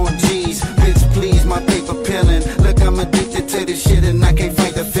 On G's, bitch, please, my paper peelin'. Look, I'm addicted to this shit and I can't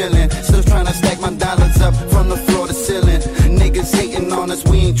fight the feeling. Still tryna stack my dollars up from the floor to ceiling. Niggas hating on us,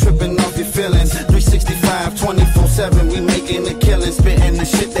 we ain't tripping off your feelings. 365, 24/7, we making the killing, spitting the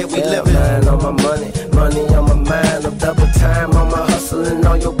shit that we living. Man, on my money, money on my mind. I'm double time on my hustle and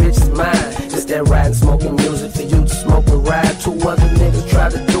all your bitches mine. It's that riding, smoking music for you to smoke and ride. Two other niggas try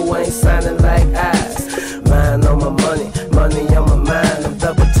to do ain't signing like eyes. Mine on my money, money on my mind. I'm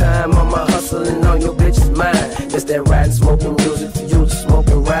double time on my hustle and all your bitches mine. It's that riding, smoking music for you to smoke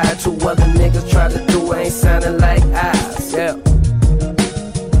and ride. Two other niggas try to do ain't signing like eyes. Yeah.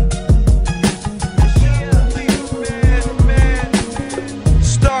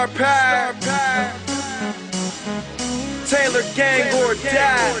 Star Power, Taylor Gang or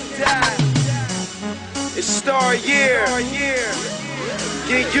Die. It's Star Year.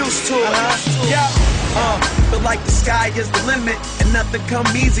 Get used to it. Yeah. Feel like the sky is the limit and nothing come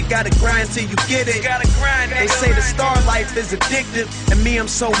easy. Gotta grind till you get it. They say the star life is addictive, and me, I'm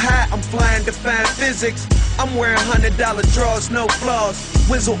so high, I'm flying defying physics. I'm wearing $100 drawers, no flaws.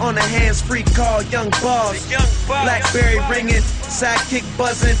 Whizzle on a hands-free call, Young Boss. Blackberry ringing, sidekick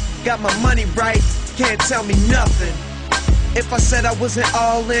buzzing. Got my money right, can't tell me nothing. If I said I wasn't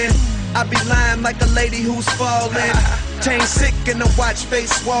all in, I'd be lying like a lady who's falling. Chain sick and the watch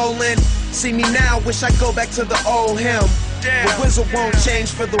face swollen. See me now, wish I go back to the old him. But Whizzle won't change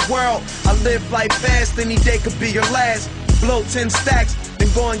for the world. I live life fast, any day could be your last. Blow 10 stacks, then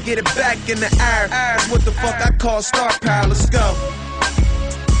go and get it back in the air. That's what the fuck I call star power, let's go.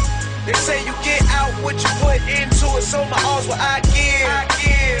 They say you get out what you put into it, so my all's what I give.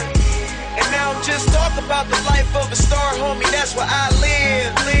 And now I'm just talking about the life of a star, homie, that's where I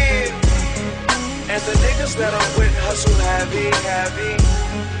live. And the niggas that I'm with hustle heavy.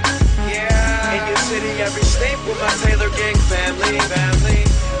 Yeah. In your city, every state with my Taylor Gang family.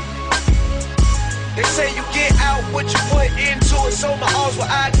 They say you get out what you put into it, so my all's what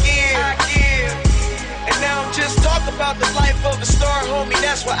I give. And now I'm just talking about the life of a star, homie,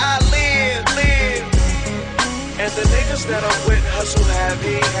 that's where I live. And the niggas that I'm with hustle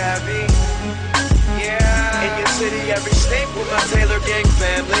heavy. Yeah. In your city, every state with my Taylor Gang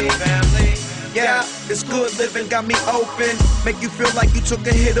family. Yeah, this good living got me open. Make you feel like you took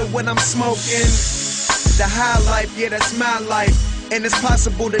a hitter when I'm smoking. The high life, yeah, that's my life. And it's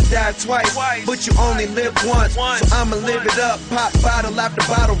possible to die twice, but you only live once. So I'ma live it up, pop bottle after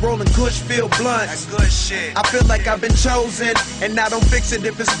bottle, rolling kush, feel blunts. That good shit. I feel like I've been chosen, and I don't fix it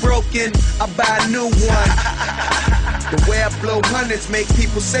if it's broken. I buy a new one. The way I blow hundreds make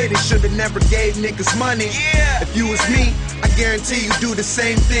people say they should've never gave niggas money. Yeah. If you was me, I guarantee you do the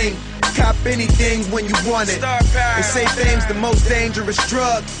same thing. Cop anything when you want it. They say fame's the most dangerous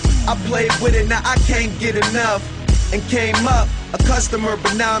drug. I played with it, now I can't get enough. And came up a customer,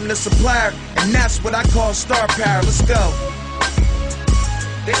 but now I'm the supplier, and that's what I call star power. Let's go.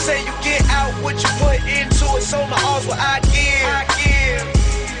 They say you get out what you put into it, so my all's what I give.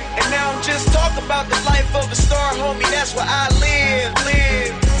 And now I'm just talking about the life of a star, homie, that's where I live.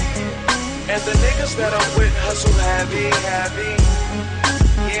 And the niggas that I'm with hustle heavy.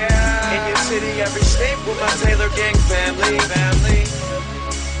 Yeah. In your city, every state with my Taylor Gang family.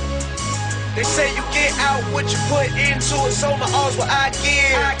 They say you get out what you put into it, so my all's what I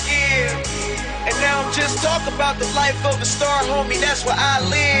give. And now I'm just talking about the life of a star, homie, that's where I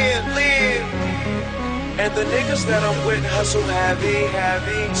live. And the niggas that I'm with hustle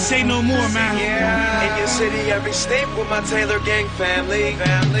heavy. Say no more, man. Yeah. In your city, every state with my Taylor Gang family.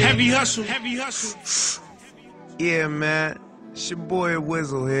 Heavy hustle. Yeah, man. It's your boy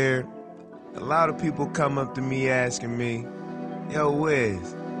Wizzle here. A lot of people come up to me asking me, yo,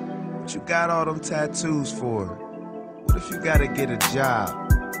 Wiz, what you got all them tattoos for? What if you gotta get a job?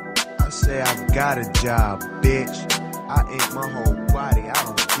 I say I got a job, bitch. I ink my whole body, I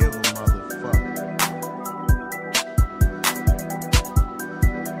don't give a motherfucker.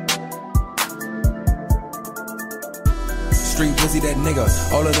 Street Wizzy, that nigga,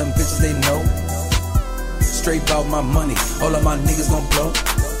 all of them bitches they know. Straight bout my money, all of my niggas gon' blow.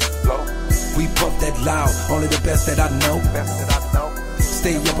 We bump that loud, only the best that I know.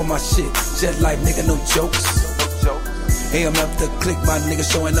 Stay up on my shit, jet life, nigga, no jokes. AMF the click, my nigga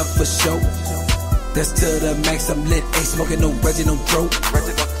showing up for show. That's to the max, I'm lit, ain't smoking no Reggie, no dope.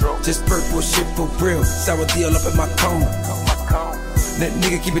 Just purple shit for real, sour deal up in my cone. That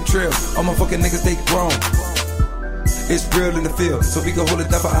nigga keep it trill, all my fucking niggas they grown. It's real in the field, so we can hold it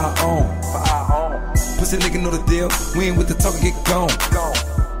down for our own. Pussy nigga know the deal, we ain't with the talk and get gone.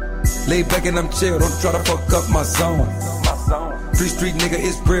 Lay back and I'm chill, don't try to fuck up my zone. Street nigga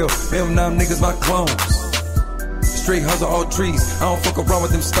is real, them now niggas my clones. Straight hustle all trees, I don't fuck around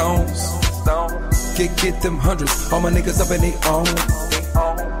with them stones. Get them hundreds, all my niggas up in they own.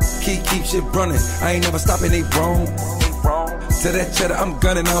 Keep shit running, I ain't never stopping, they wrong. To that cheddar I'm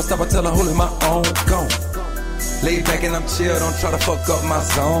gunning, I don't stop until I'm holding my own. Gone. Lay back and I'm chill, don't try to fuck up my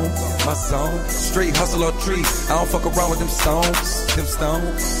zone. Straight hustle all trees, I don't fuck around with them stones.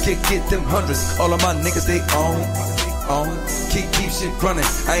 Get them hundreds, all of my niggas they own. Keep shit running,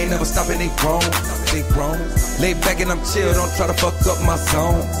 I ain't never stopping, they wrong. Lay back and I'm chill, don't try to fuck up my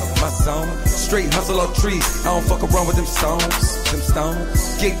zone. Straight hustle all trees, I don't fuck around with them stones.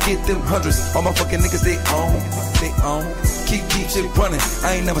 Get them hundreds, all my fucking niggas they own. Keep shit running,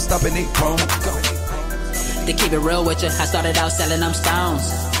 I ain't never stopping, they wrong. To keep it real with you, I started out selling them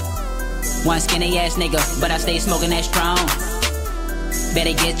stones. One skinny ass nigga, but I stay smoking that strong.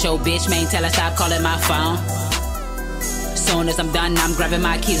 Better get your bitch, man, tell her stop calling my phone. Soon as I'm done, I'm grabbing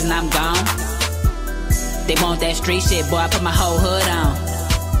my keys and I'm gone. They want that street shit, boy, I put my whole hood on.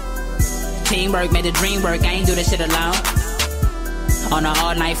 Teamwork made the dream work, I ain't do this shit alone. On an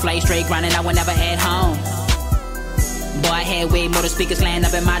all-night flight, straight grinding, I was never at home. Boy, I had way more than speakers laying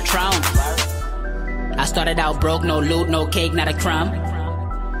up in my throne. I started out broke, no loot, no cake, not a crumb.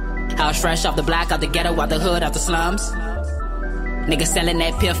 I was fresh off the block, out the ghetto, out the hood, out the slums. Niggas selling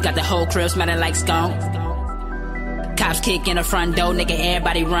that piff, got the whole crib smelling like skunk. Cops kick in the front door, nigga,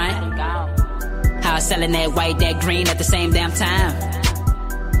 everybody run. I was selling that white, that green at the same damn time.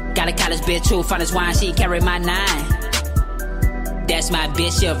 Got a college bitch who found his wine, she carry my 9. That's my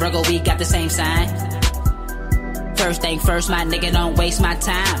bitch, yeah, Virgo, we got the same sign. First thing first, my nigga, don't waste my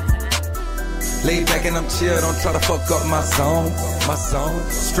time. Lay back and I'm chill, don't try to fuck up my zone.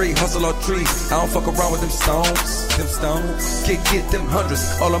 Straight hustle all trees, I don't fuck around with them stones. Get them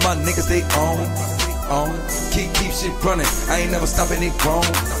hundreds, all of my niggas they own. Keep shit running, I ain't never stopping, they grown.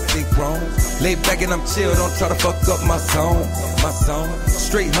 Lay back and I'm chill, don't try to fuck up my zone.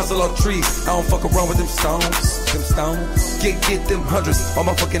 Straight hustle all trees, I don't fuck around with them stones. Get them hundreds, all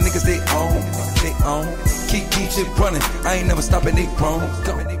my fucking niggas they own. Keep shit running, I ain't never stopping, they grown.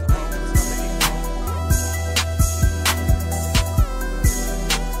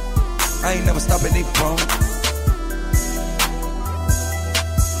 I ain't never stopping, they wrong.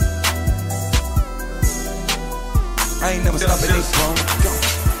 I ain't never stopping, they wrong.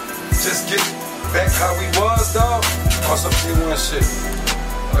 Just get back how we was, dawg. on some P1 shit.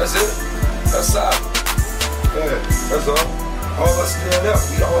 That's it. That's all. Yeah, that's all. All of us stand up.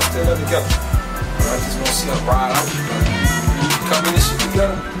 We all stand up together. I just want to see us ride out together. Come in this shit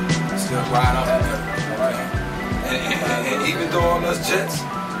together. Still ride out together. Right? And even though all us Jets, you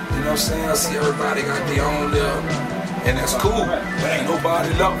know what I'm saying? I see everybody got their own little, and that's cool. But ain't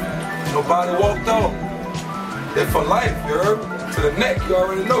nobody love. Nobody walked on. They're for life, you heard? To the neck, you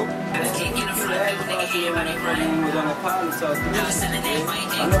already know.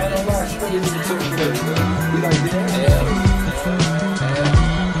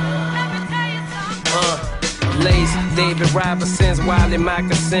 Lace, David Robinson's, Wiley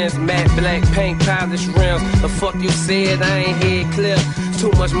Moccasins, matte black paint, polished rims. The fuck you said, I ain't head clear.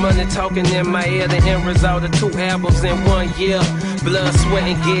 Too much money talking in my ear. The end result of 2 albums in 1 year. Blood, sweat,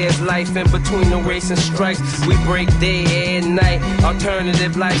 and gears, life in between the racing strikes. We break day and night,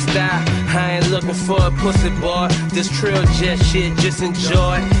 alternative lifestyle. I ain't looking for a pussy boy. This trail jet shit, just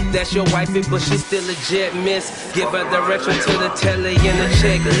enjoy. That's your wifey, but she still a jet miss. Give her direction to the telly and the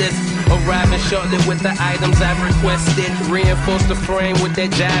checklist. Arriving shortly with the items I've requested. Reinforce the frame with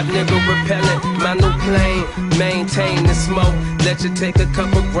that jive nigga repellent. My new plane, maintain the smoke. Let you take a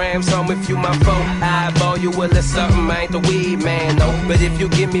couple grams home if you my foe. Eyeball you with a something, I ain't the weed man, no. But if you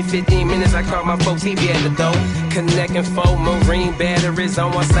give me 15 minutes, I call my folks, he be at the door. Connecting 4 marine batteries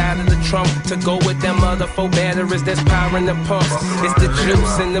on one side of the trunk to go with them other 4 batteries that's powering the pumps. It's the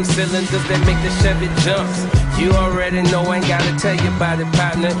juice in them cylinders that make the Chevy jumps. You already know, ain't gotta tell you about it,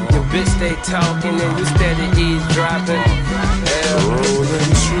 partner. Your bitch stay talking and you steady eavesdropping.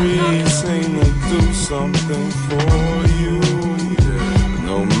 Rolling trees seem to do something for you.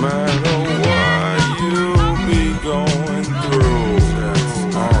 No matter what you be going through.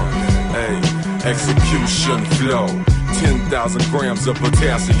 Hey, execution flow. 10,000 grams of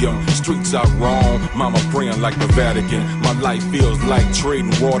potassium. Streets out wrong, mama praying like the Vatican. My life feels like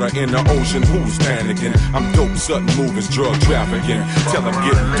trading water in the ocean. Who's panicking? I'm dope, sudden movers, drug trafficking. Tell them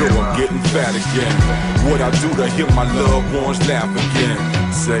getting dough, I'm getting fat again. What I do to hear my loved ones laugh again.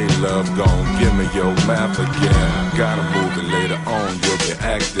 Say love gon' give me your map again. Gotta move it later on, you'll be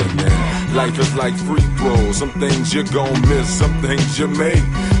acting in. Life is like free throws. Some things you're gon' miss, some things you make.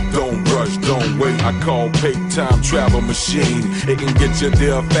 Don't rush, don't wait. I call pay time travel machine. It can get you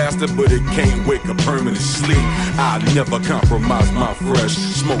there faster, but it can't wake a permanent sleep. I never compromise my fresh.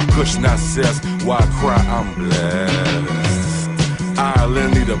 Smoke kush, not cess. Why cry? I'm blessed.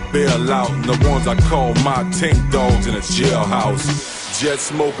 Ireland need a bailout, and the ones I call my tank dogs in a jailhouse. Jet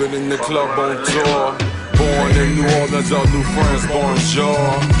smoking in the club on tour. Born in New Orleans, all new friends, bonjour.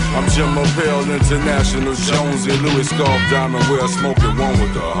 I'm Jim Appel, International, Jonesy, Louis Scarf, Diamond, wear smoking one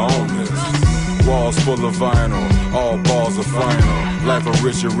with the homies. Walls full of vinyl, all balls are final. Life of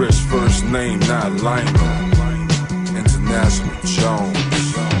Richie Rich, first name, not Lionel. International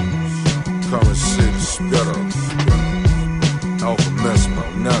Jones, Current City Spitter, Alpha Mesmer,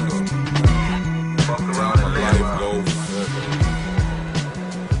 never. Fuck around my life, go forever.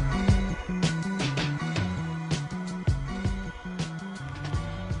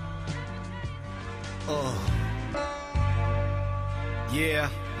 Yeah,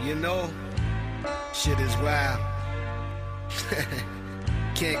 you know, shit is wild.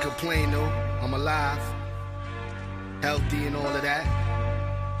 Can't complain though, I'm alive, healthy and all of that.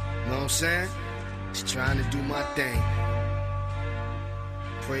 Know what I'm saying? Just trying to do my thing.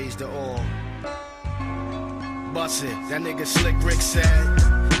 Praise the all. Bust it, that nigga Slick Rick said,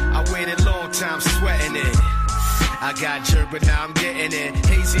 I waited a long time sweating it. I got jerk, but now I'm getting it.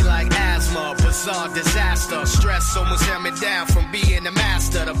 Hazy like asthma, bizarre disaster. Stress almost held me down from being the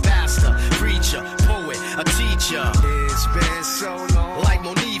master, the pastor, preacher, poet, a teacher. It's been so long. Like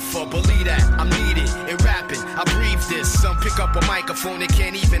Monifa, believe that I'm needed in rapping. I breathe this. Some pick up a microphone and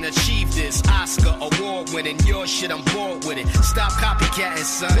can't even achieve this. Oscar award winning, your shit, I'm bored with it. Stop copycatting,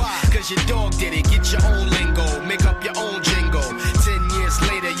 son. Why? Cause your dog did it. Get your own lingo, make up your own jingle. 10 years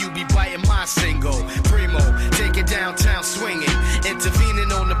later, you be biting my single. Primo, take it downtown swinging,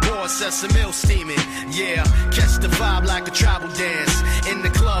 intervening on the board, Sesame steaming. Yeah, catch the vibe like a tribal dance. In the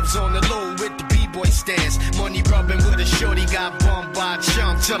clubs on the low with the B-boy stance. Money rubbing with a shorty, got bumped by a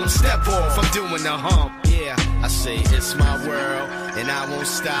chump. Tell them step off, I'm doing the hump. Yeah, I say it's my world, and I won't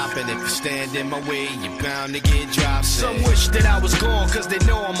stop. And if you stand in my way, you're bound to get dropped. Some wish that I was gone, cause they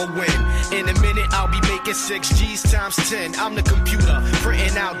know I'ma win. In a minute, I'll be making 6 G's times 10. I'm the computer,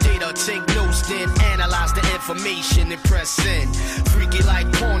 printing out data, take notes, then analyze the information and press in. Freaky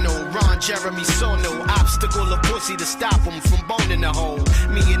like porno, Ron Jeremy Sono. Obstacle of pussy to stop him from boning the hole.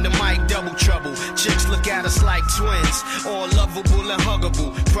 Me and the mic, double trouble. Chicks look look at us like twins, all lovable and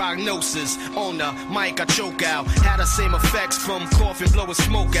huggable. Prognosis on the mic, I choke out. Had the same effects from coughing, blowing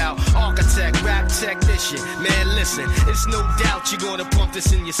smoke out. Architect, rap technician, man, listen, it's no doubt you're gonna pump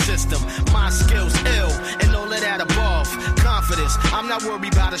this in your system. My skills ill, and all of that above. Confidence, I'm not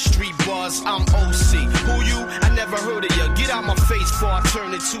worried about a street buzz. I'm OC. Who you? I never heard of you. Get out my face before I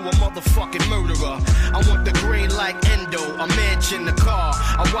turn into a motherfucking murderer. I want the grain like Endo, a mansion, a car,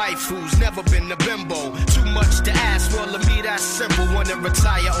 a wife who's never been a bimbo. Too much to ask, well, to me that's simple. Wanna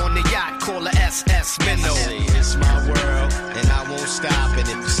retire on the yacht, call a SS Minnow. I say it's my world, and I won't stop. And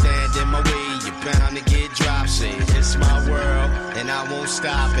if you stand in my way, you're bound to get dropped. Say it's my world, and I won't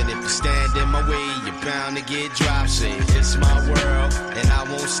stop. And if you stand in my way, you're bound to get dropped. Say it's my world, and I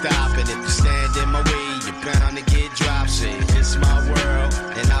won't stop. And if you stand in my way, you're bound to get dropped. Say it's my world,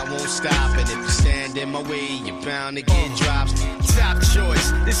 and I won't stop. And if you stand in my way, you're bound to get dropped. Top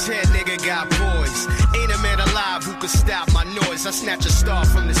choice, this head nigga got poise. Ain't a man alive who could stop my noise. I snatch a star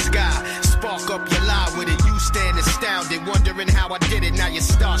from the sky, spark up your lie with it. You stand astounded, wondering how I did it. Now you're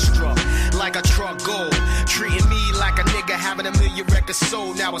starstruck, like a truck gold. Treating me like a nigga having a million records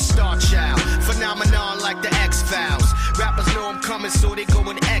sold. Now a star child, phenomenon like the X-Files. Rappers know I'm coming, so they go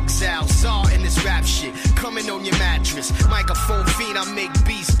in exile. Saw in this rap shit, coming on your mattress. Microphone fiend, I make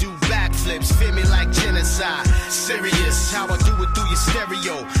beats do backflips. Feel me like genocide. Serious, how I do it through your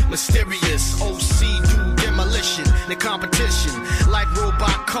stereo. Mysterious, OC do demolition. The competition, like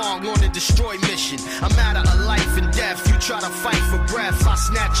Robot Kong on a destroy mission. A matter of life and death. You try to fight for breath, I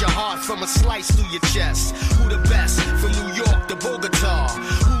snatch your heart from a slice through your chest. Who the best? From New York to Bogota.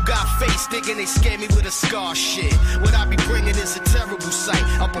 Who got face thinking they scare me with a scar? Shit, what I be bringing is a terrible sight.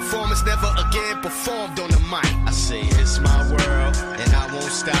 A performance never again performed on the mic. I say it's my world, and I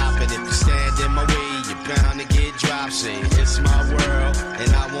won't stop. And if you stand in my way, you're bound to get dropped. Say it's my world,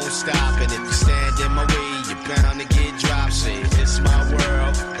 and I won't stop. And if you stand in my way, you're bound to get dropped. Say it's my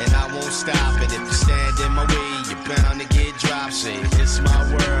world, and I won't stop. And if you stand in my way, you're bound to get dropped. Say it's my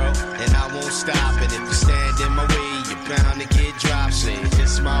world, and I won't stop. And if you stand in my way, you're bound to get dropped. Say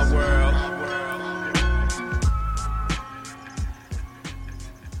it's my world.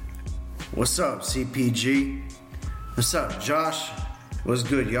 What's up, CPG? What's up, Josh? What's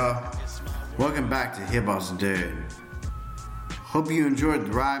good, y'all? Welcome back to Hip Hop's Dead. Hope you enjoyed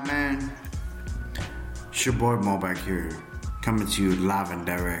the ride, man. It's your boy Mo back here, coming to you live and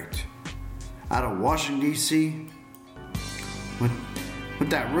direct out of Washington, D.C. With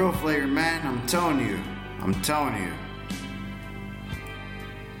that real flavor, man. I'm telling you.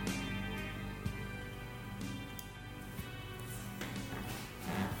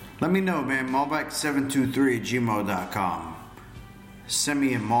 Let me know, man. Malbec723@gmail.com. Send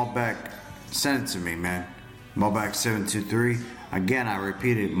me a Malbec. Send it to me, man. Malbec723. Again, I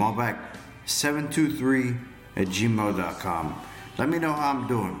repeat it. Malbec723@gmail.com. Let me know how I'm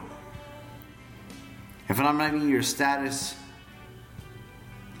doing. If I'm not meeting your status,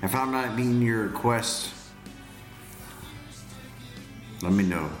 if I'm not meeting your request, let me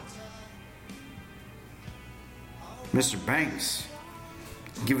know. Mr. Banks,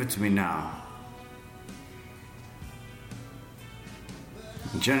 give it to me now.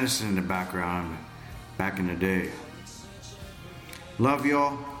 Genesis in the background, back in the day. Love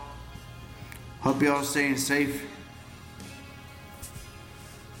y'all. Hope y'all staying safe.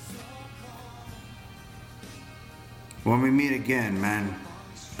 When we meet again, man.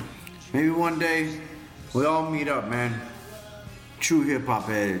 Maybe one day we all meet up, man. True hip hop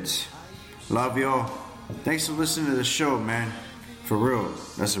heads. Love y'all. Thanks for listening to the show, man. For real.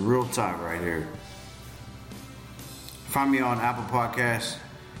 That's a real talk right here. Find me on Apple Podcasts.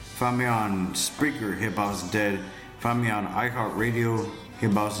 Find me on Spreaker, Hip Hop's Dead. Find me on iHeartRadio,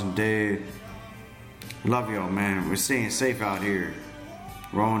 Hip Hop's Dead. Love y'all, man. We're staying safe out here.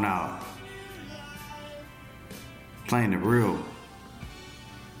 Rolling out. Playing it real.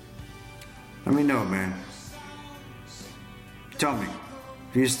 Let me know, man. Tell me.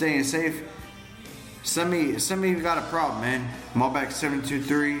 If you're staying safe, send me if you got a problem, man.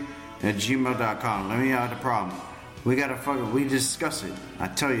 Malbec723@gmail.com. Let me know the problem. We discuss it. I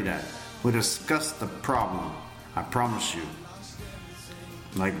tell you that. We discuss the problem. I promise you.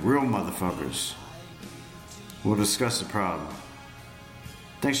 Like real motherfuckers. We'll discuss the problem.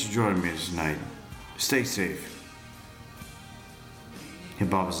 Thanks for joining me tonight. Stay safe.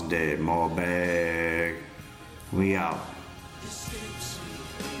 Hip Hop is Dead. Malbec. We out.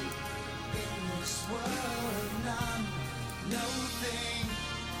 No thing,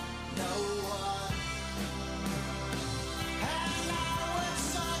 no one.